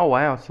 Yeah. Oh,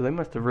 wow. So they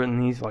must have written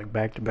these like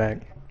back to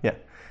back. Yeah.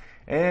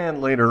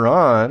 And later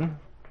on,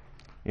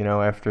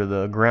 after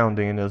the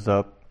grounding is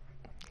up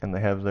and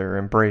they have their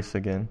embrace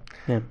again,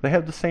 they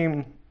have the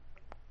same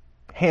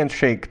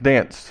handshake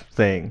dance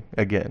thing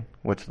again,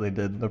 which they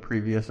did in the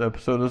previous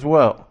episode as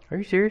well. Are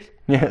you serious?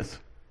 Yes.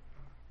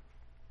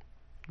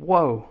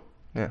 Whoa.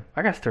 Yeah.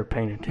 I gotta start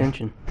paying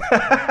attention.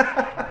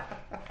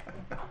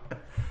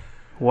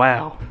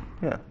 Wow.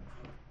 Yeah.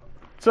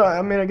 So,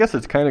 I mean, I guess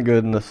it's kind of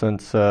good in the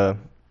sense of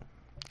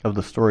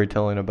the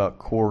storytelling about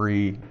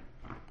Corey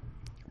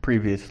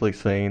previously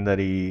saying that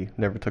he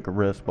never took a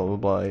risk, blah, blah,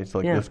 blah. He's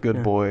like this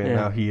good boy, and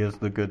now he is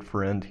the good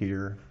friend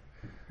here.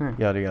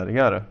 Yada, yada,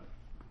 yada.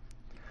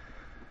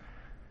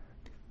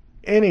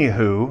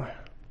 Anywho.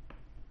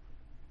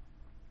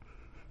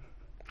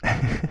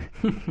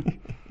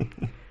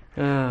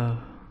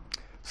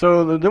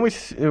 So then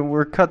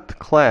we're cut to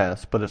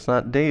class, but it's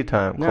not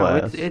daytime No,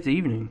 class. it's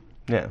evening.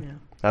 Yeah. Yeah.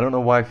 I don't know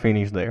why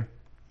Feeney's there.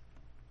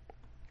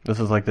 This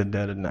is like the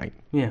dead of night.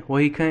 Yeah. Well,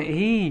 he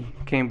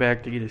came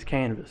back to get his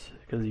canvas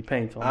because he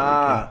paints on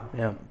the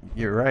weekend.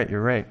 You're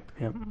right.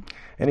 Yeah.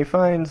 And he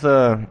finds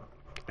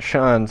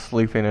Sean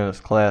sleeping in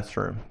his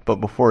classroom. But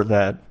before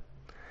that,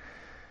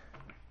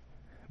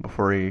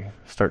 before he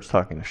starts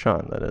talking to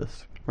Sean, that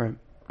is. Right.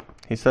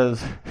 He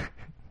says,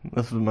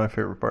 this is my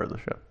favorite part of the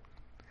show.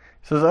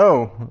 He says,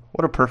 "Oh,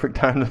 what a perfect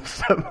time to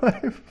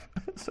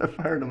set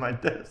fire to my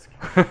desk."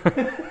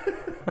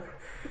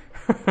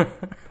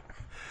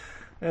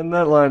 And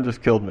that line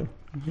just killed me.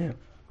 Yeah.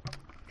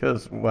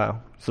 Because,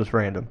 wow, it's just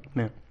random.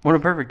 Yeah. What a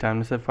perfect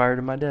time to set fire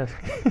to my desk.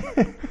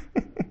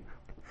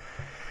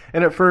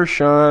 And at first,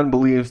 Sean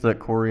believes that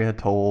Corey had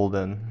told,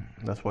 and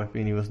that's why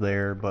Feeney was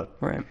there, but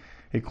Right.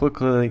 he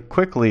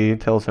quickly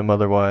tells him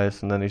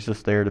otherwise, and then he's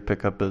just there to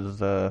pick up his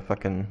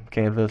fucking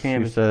canvas.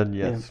 You said,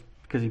 yes.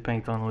 Because he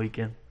paints on the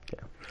weekend.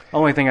 Yeah.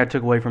 Only thing I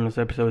took away from this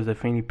episode is that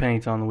Feeney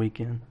paints on the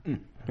weekend.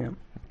 Yeah.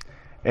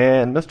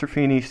 And Mr.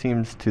 Feeney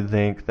seems to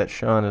think that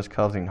Sean is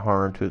causing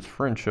harm to his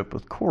friendship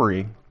with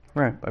Corey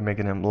Right. by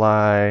making him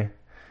lie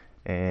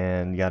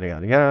and yada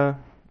yada yada.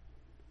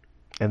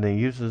 And then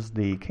uses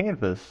the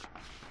canvas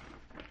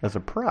as a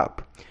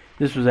prop.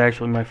 This was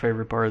actually my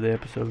favorite part of the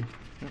episode.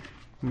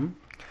 Mm-hmm.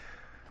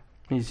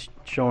 He's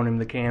showing him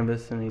the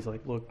canvas, and he's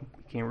like, "Look, you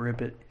can't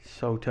rip it. It's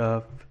so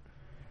tough,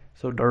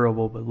 so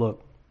durable. But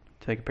look,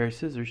 take a pair of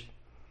scissors."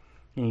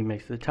 And he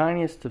makes the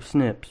tiniest of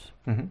snips.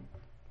 Mm-hmm.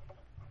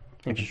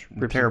 And just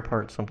And rips tear it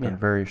apart something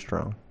very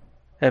strong.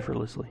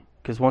 effortlessly.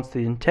 Because once the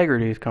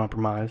integrity is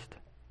compromised,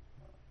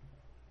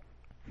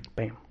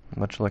 bam.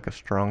 Much like a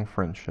strong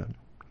friendship.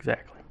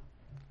 Exactly.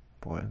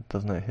 Boy,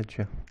 doesn't that hit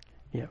you?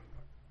 Yeah.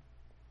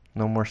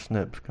 No more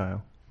snips,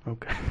 Kyle.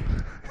 Okay.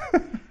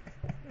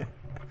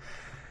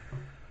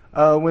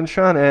 When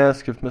Sean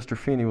asks if Mr.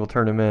 Feeney will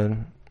turn him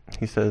in,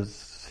 he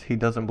says he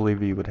doesn't believe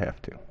he would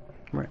have to.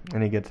 Right.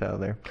 And he gets out of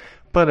there.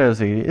 But as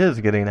he is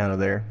getting out of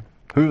there,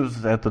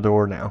 who's at the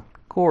door now?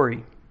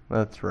 Corey.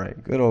 That's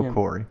right. Good old Yeah.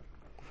 Corey.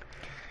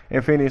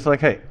 And Feeney's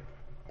like, "Hey,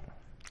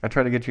 I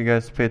try to get you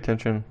guys to pay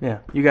attention. Yeah.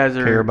 You guys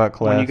are Care about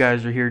class. When you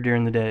guys are here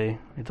during the day,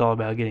 it's all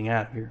about getting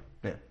out of here.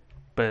 Yeah.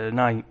 But at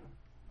night,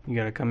 you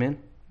gotta come in.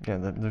 Yeah,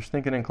 they're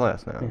sneaking in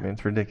class now. I Yeah. mean,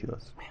 it's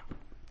ridiculous.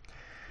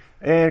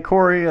 And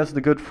Corey, as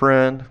the good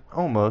friend,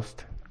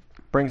 almost,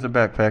 brings a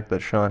backpack that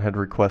Sean had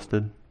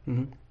requested.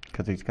 Mm-hmm.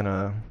 Because he's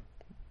gonna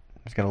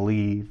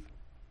leave,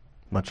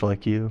 much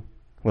like you,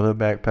 with a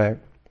backpack.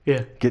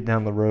 Yeah. Get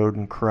down the road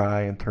and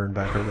cry and turn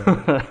back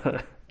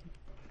around.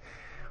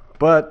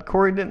 But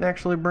Corey didn't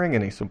actually bring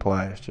any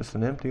supplies, just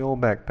an empty old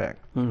backpack.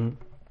 Mm-hmm.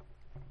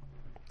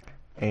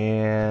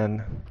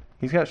 And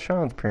he's got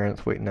Sean's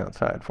parents waiting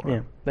outside for Yeah.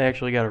 him. They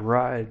actually got a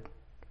ride,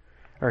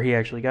 or he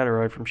actually got a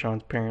ride from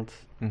Sean's parents.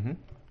 Mm-hmm.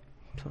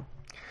 So.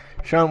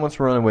 Sean wants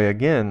to run away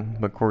again,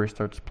 but Corey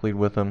starts to plead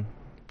with him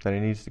that he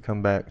needs to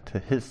come back to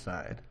his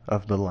side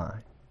of the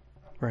line.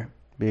 Right.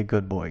 Be a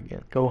good boy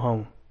again. Go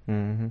home.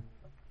 Mm-hmm.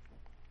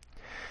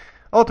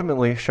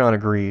 Ultimately, Sean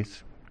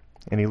agrees,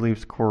 and he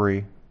leaves with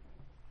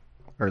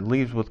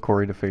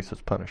Corey to face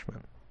his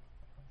punishment.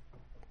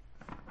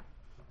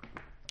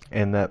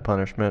 And that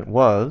punishment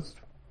was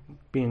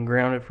Being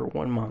grounded for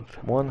 1 month.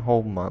 1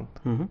 whole month.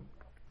 Mm-hmm.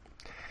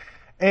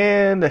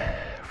 And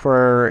for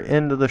our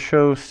end of the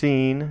show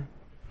scene,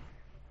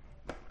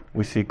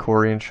 we see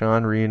Corey and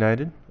Sean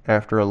reunited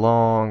after a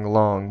long,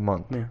 long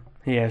month.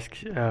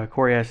 Yeah.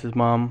 Corey asks his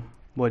mom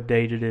what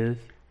date it is.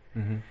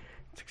 Mm-hmm.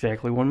 It's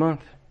exactly 1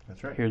 month.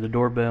 That's right. Hear the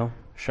doorbell.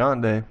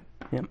 Sean Day.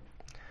 Yep.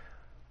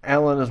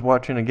 Alan is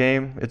watching a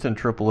game. It's in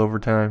triple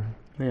overtime.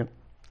 Yep.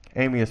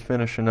 Amy is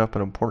finishing up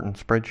an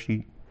important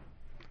spreadsheet.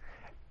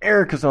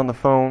 Eric is on the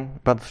phone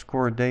about to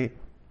score a date.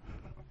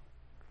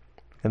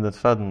 And then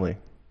suddenly,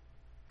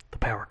 The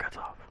power cuts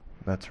off.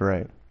 that's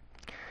right.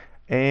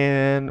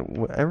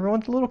 And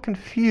everyone's a little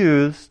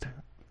confused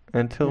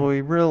until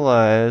we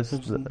realize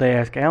that They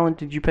ask Alan,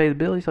 "Did you pay the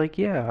bill?" He's like,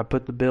 "Yeah, I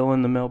put the bill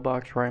in the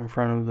mailbox right in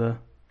front of the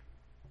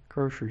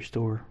grocery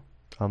store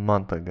a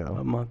month a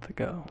ago. month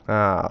ago."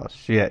 Oh,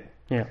 shit.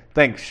 Yeah.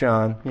 Thanks,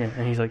 Sean. Yeah.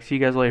 And he's like, "See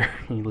you guys later."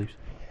 And he leaves.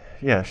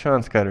 Yeah,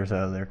 Sean scutters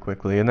out of there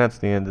quickly, and that's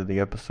the end of the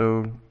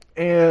episode.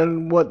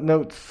 And what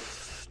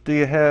notes do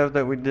you have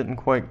that we didn't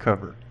quite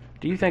cover?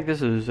 Do you think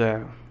this is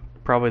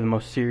probably the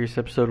most serious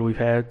episode we've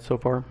had so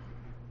far?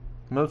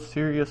 Most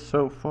serious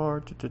so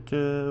far? We got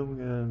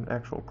an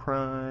actual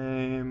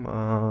crime.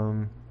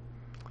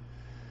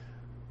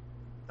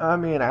 I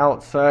mean,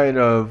 outside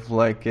of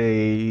like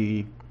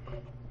a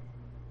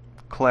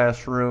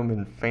classroom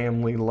and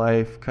family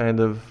life kind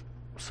of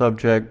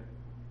subject,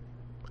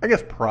 I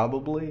guess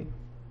probably.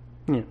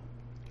 Yeah.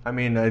 I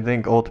mean, I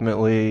think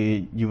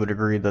ultimately you would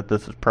agree that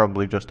this is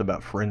probably just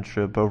about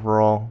friendship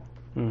overall,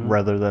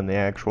 rather than the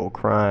actual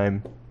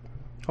crime.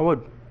 I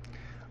would.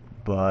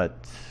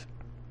 But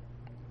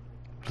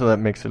so that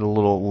makes it a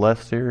little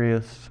less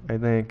serious, I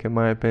think, in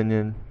my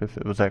opinion, if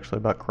it was actually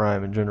about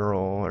crime in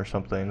general or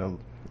something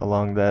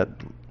along that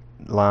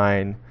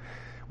line.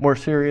 more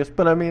serious,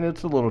 but I mean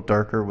it's a little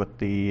darker with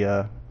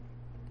the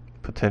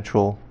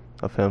potential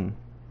of him.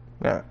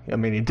 Yeah, I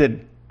mean he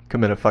did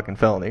commit a fucking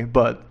felony,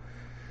 but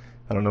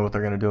I don't know what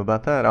they're gonna do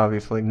about that.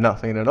 Obviously,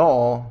 nothing at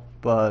all.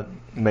 But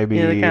maybe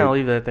Yeah, they kind of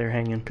leave that there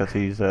hanging. because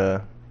he's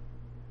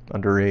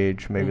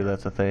underage. Maybe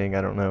that's a thing.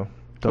 I don't know.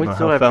 Don't We'd know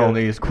still how have to-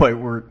 felonies quite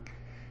work.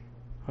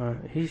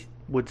 He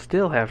would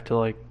still have to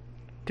like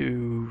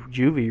do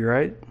juvie,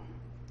 right?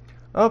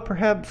 Oh,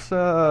 perhaps.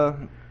 Or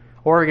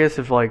I guess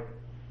if like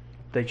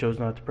they chose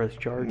not to press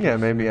charges. Yeah,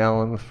 maybe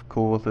Alan was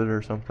cool with it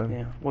or something.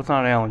 Yeah. Well, it's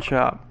not Alan's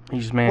shop. He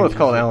just Well, manages it's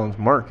called it. Alan's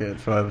Market,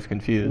 so I was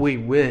confused. We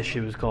wish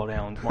it was called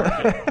Alan's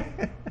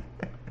Market.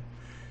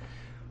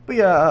 But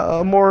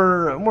yeah, a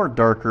more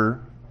darker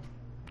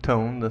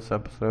tone this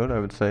episode, I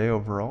would say,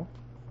 overall.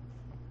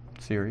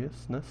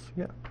 Seriousness,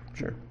 yeah,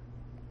 sure.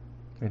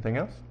 Anything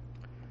else?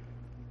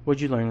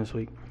 What'd you learn this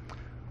week?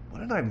 What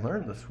did I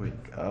learn this week?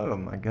 Oh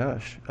my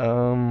gosh.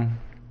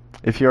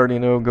 If you already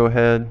know, go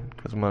ahead,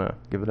 because I'm gonna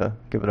give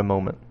it a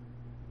moment.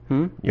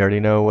 Hmm? You already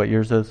know what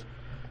yours is?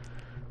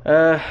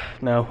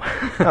 No.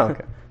 Oh,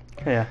 okay.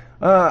 Yeah.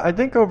 I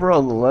think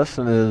overall the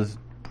lesson is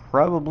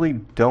probably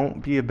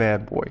don't be a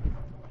bad boy.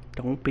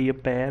 Don't be a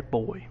bad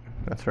boy.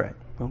 That's right.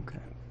 Okay.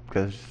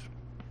 Because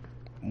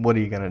what are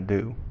you gonna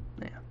do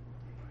Yeah.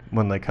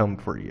 when they come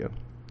for you?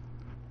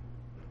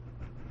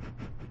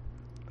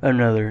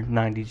 Another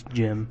 90s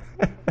gem.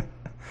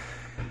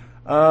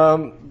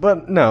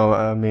 But no,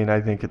 I mean,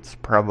 I think it's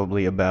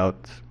probably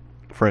about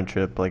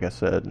friendship, like I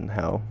said, and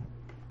how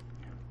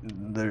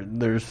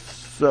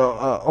there's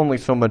only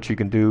so much you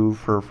can do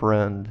for a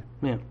friend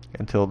Yeah.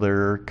 until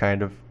they're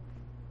kind of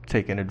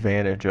taking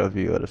advantage of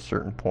you at a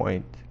certain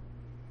point.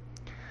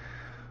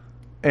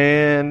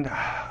 And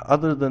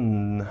other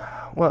than,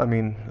 well, I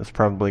mean, this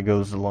probably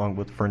goes along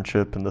with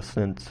friendship in the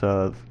sense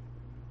of,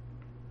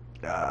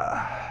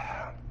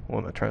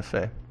 what am I trying to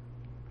say?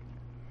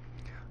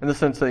 In the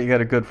sense that you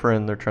got a good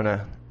friend, they're trying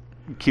to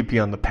keep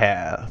you on the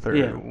path or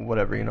Yeah.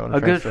 whatever, you know what I'm A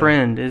trying good to say.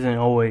 friend isn't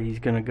always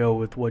going to go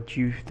with what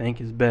you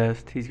think is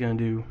best. He's going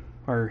to do,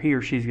 or he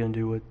or she's going to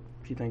do what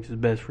she thinks is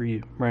best for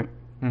you, right?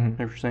 Mm-hmm. That's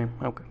what you're saying?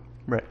 Okay.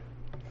 Right.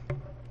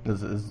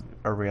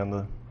 Are we on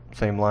the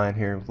same line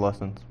here with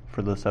lessons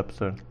for this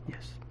episode?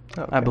 Yes.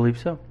 Okay. I believe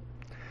so.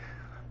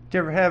 Do you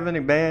ever have any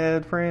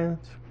bad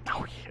friends?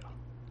 Oh, yeah.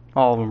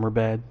 All of them are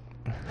bad,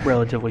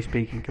 relatively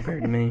speaking,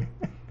 compared to me.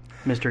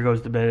 Mister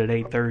goes to bed at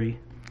 8:30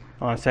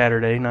 on a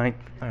Saturday night.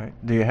 All right.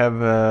 Do you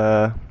have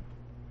a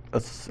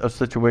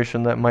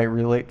situation that might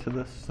relate to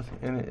this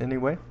in any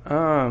way?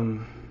 Well,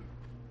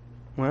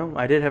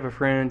 I did have a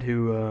friend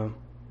who,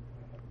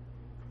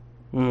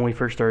 when we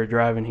first started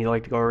driving, he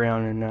liked to go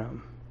around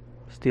and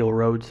steal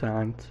road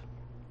signs.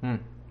 Hmm.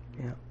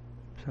 Yeah.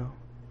 So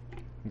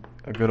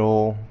A good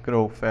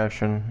old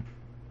fashioned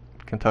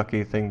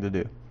Kentucky thing to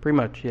do. pretty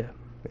much, yeah.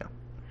 Yeah.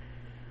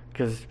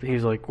 Because he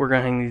was like, "We're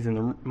gonna hang these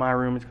in my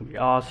room. It's gonna be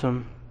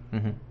awesome."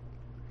 Mm-hmm.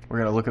 We're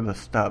gonna look at the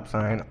stop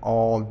sign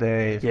all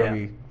day. It's Yeah.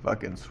 gonna be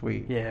fucking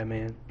sweet. Yeah,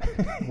 man.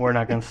 We're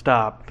not gonna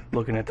stop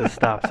looking at this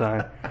stop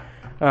sign.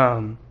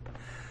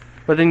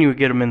 But then you would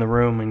get them in the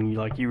room, and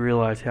you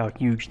realize how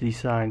huge these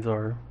signs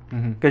are.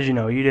 Mm-hmm. Because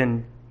you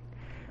didn't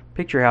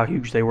picture how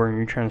huge they were, and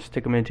you're trying to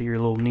stick them into your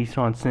little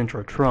Nissan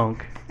Sentra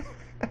trunk.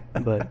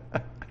 But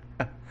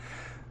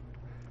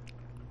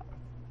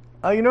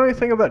You know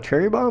anything about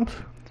cherry bombs?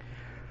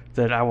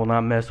 that I will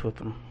not mess with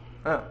them.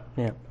 Oh,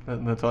 Yeah,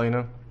 that's all you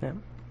know. yeah.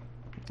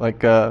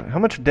 Like, how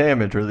much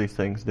damage are these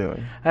things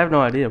doing? I have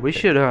no idea. We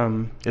should,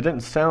 It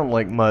didn't sound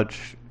like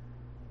much,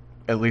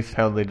 at least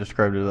how they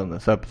described it on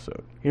this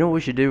episode. you know what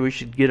we should do? We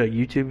should get a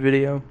YouTube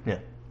video Yeah.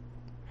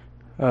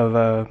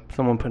 of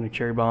someone putting a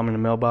cherry bomb in a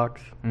mailbox,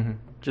 Mm-hmm.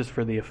 just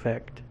for the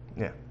effect.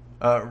 Yeah.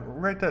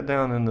 Write that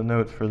down in the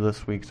notes for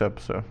this week's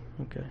episode.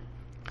 Okay.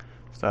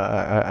 So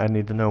I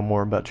need to know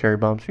more about cherry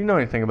bombs. If you know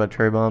anything about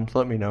cherry bombs,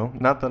 let me know.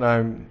 Not that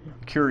I'm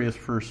curious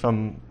for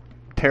some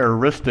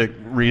terroristic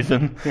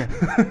reason. Yeah.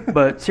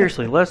 But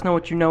seriously, let us know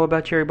what you know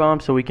about cherry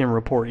bombs so we can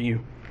report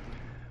you.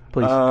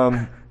 Please.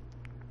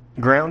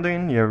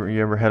 Grounding.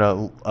 You ever had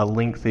a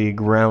lengthy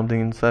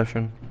grounding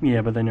session?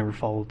 Yeah, but they never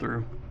followed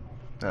through.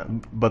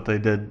 But they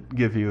did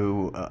give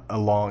you a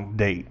long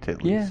date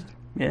at least.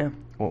 Yeah.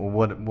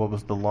 What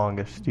was the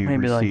longest you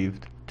Maybe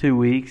received? like 2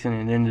 weeks,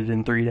 and it ended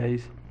in 3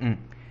 days. Mm.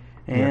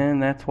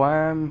 And that's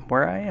why I'm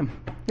where I am.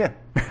 Yeah.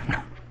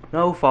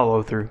 No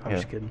follow through. I'm Yeah.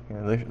 just kidding.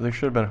 Yeah, they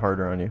should have been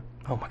harder on you.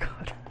 Oh my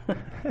god.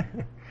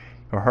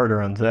 Or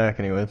harder on Zach,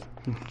 anyways.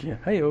 Yeah.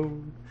 Hey-o.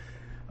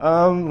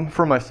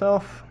 For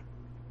myself,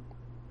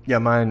 yeah,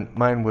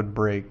 mine would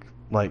break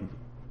like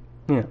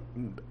Yeah.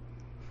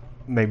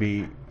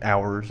 maybe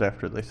hours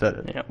after they said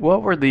it. Yeah.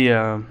 What were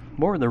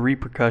the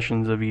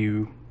repercussions of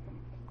you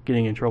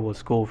getting in trouble at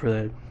school for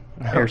that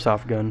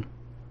airsoft gun?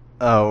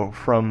 Oh,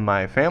 from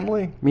my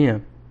family? Yeah.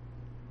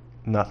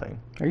 Nothing.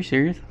 Are you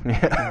serious?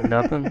 Yeah.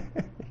 Nothing?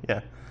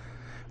 Yeah.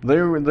 They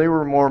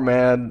were more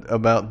mad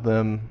about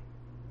them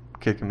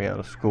kicking me out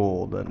of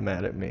school than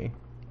mad at me.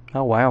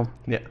 Oh wow.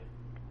 Yeah.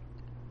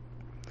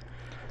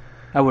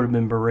 I would have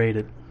been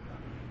berated.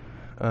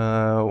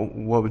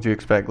 What would you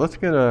expect?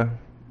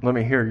 Let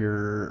me hear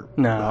your.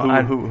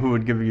 No, who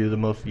would give you the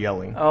most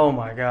yelling? Oh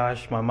my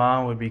gosh, my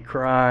mom would be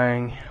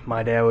crying,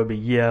 my dad would be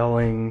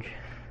yelling,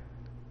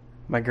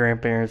 my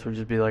grandparents would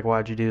just be like,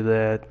 "Why'd you do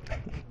that?"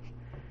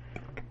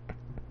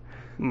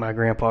 My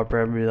grandpa would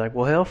probably be like,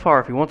 "Well, hellfire,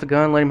 if he wants a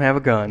gun, let him have a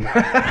gun."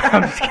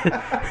 I'm just kidding.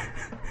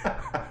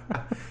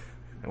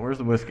 And where's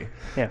the whiskey?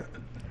 Yeah.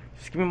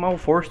 Just give me my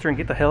old Forester and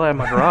get the hell out of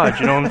my garage,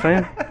 you know what I'm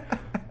saying?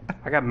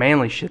 I got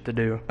manly shit to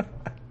do.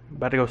 I'm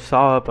about to go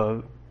saw up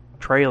a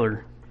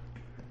trailer.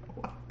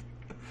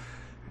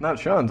 Not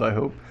Sean's, I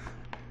hope.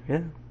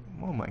 Yeah.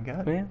 Oh my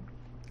God. Yeah.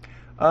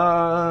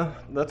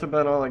 That's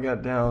about all I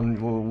got down.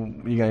 Well,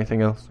 you got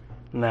anything else?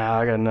 Nah,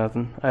 I got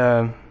nothing.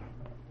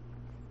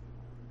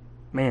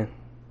 Man.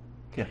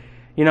 Yeah.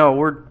 You know,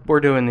 we're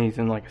doing these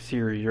in like a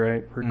series,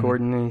 right?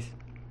 Recording these.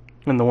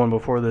 And the one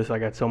before this, I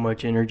got so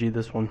much energy.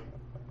 This one,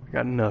 I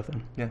got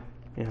nothing. Yeah.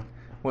 Yeah.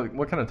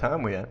 What kind of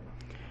time we at?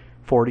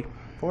 40.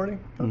 40?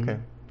 Okay.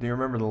 Do you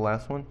remember the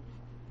last one?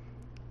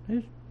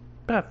 It's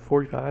about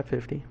 45,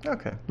 50.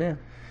 Okay. Yeah.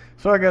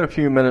 So I got a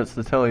few minutes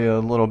to tell you a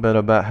little bit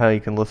about how you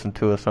can listen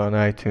to us on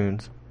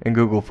iTunes and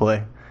Google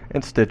Play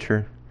and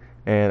Stitcher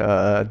and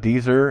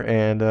Deezer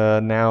and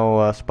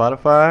now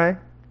Spotify.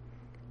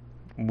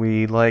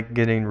 We like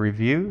getting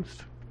reviews,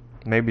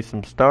 maybe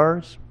some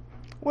stars,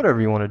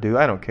 whatever you want to do.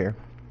 I don't care.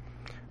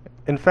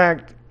 In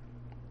fact,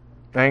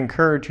 I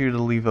encourage you to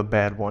leave a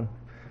bad one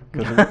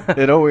because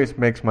it always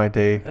makes my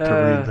day to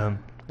read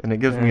them, and it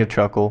gives me a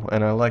chuckle,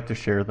 and I like to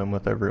share them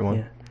with everyone.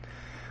 Yeah.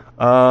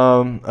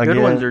 Again, Good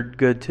ones are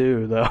good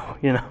too, though.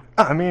 You know.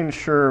 I mean,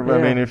 sure. Yeah.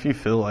 I mean, if you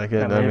feel like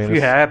it. I mean if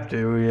you have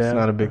to, yeah. It's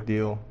not a big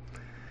deal.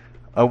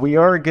 We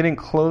are getting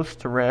close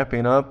to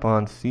wrapping up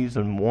on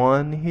season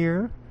 1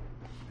 here.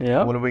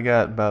 Yeah. What do we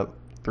got? About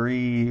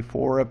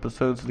 3-4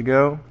 episodes to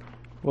go.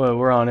 Well,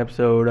 we're on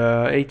episode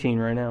 18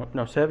 right now.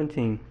 No,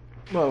 17.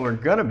 Well, we're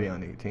gonna be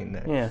on 18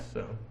 next. Yeah.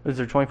 So Is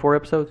there 24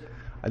 episodes?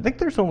 I think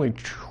there's only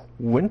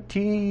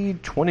 20,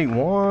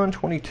 21,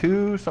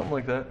 22, something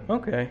like that.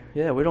 Okay.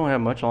 Yeah, we don't have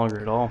much longer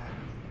at all.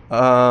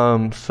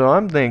 So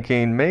I'm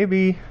thinking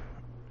maybe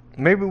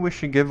we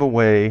should give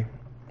away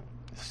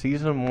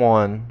season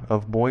 1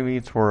 of Boy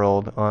Meets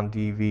World on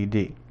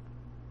DVD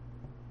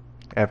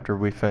after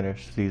we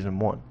finish season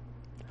 1.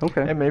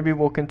 Okay. And maybe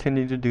we'll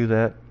continue to do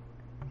that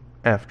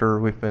after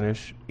we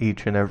finish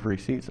each and every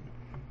season.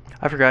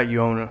 I forgot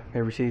you own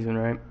every season,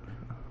 right?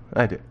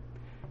 I do.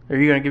 Are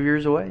you going to give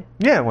yours away?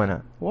 Yeah, why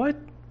not? What?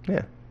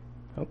 Yeah,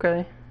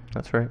 Okay.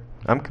 that's right.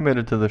 I'm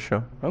committed to the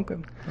show. Okay.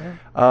 Yeah.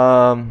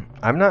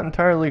 I'm not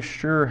entirely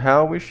sure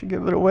how we should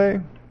give it away,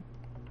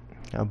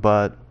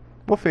 but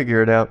we'll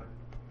figure it out.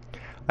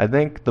 I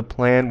think the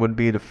plan would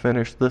be to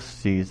finish this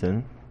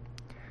season.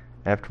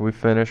 After we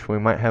finish, we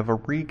might have a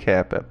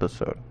recap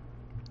episode.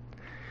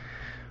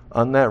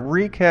 On that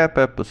recap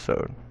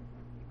episode,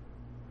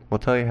 we'll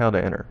tell you how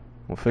to enter.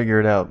 We'll figure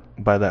it out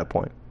by that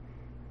point.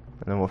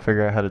 And then we'll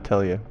figure out how to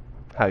tell you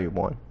how you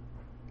won.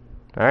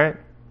 Alright?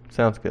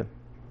 Sounds good.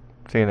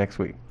 See you next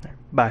week.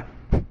 Bye.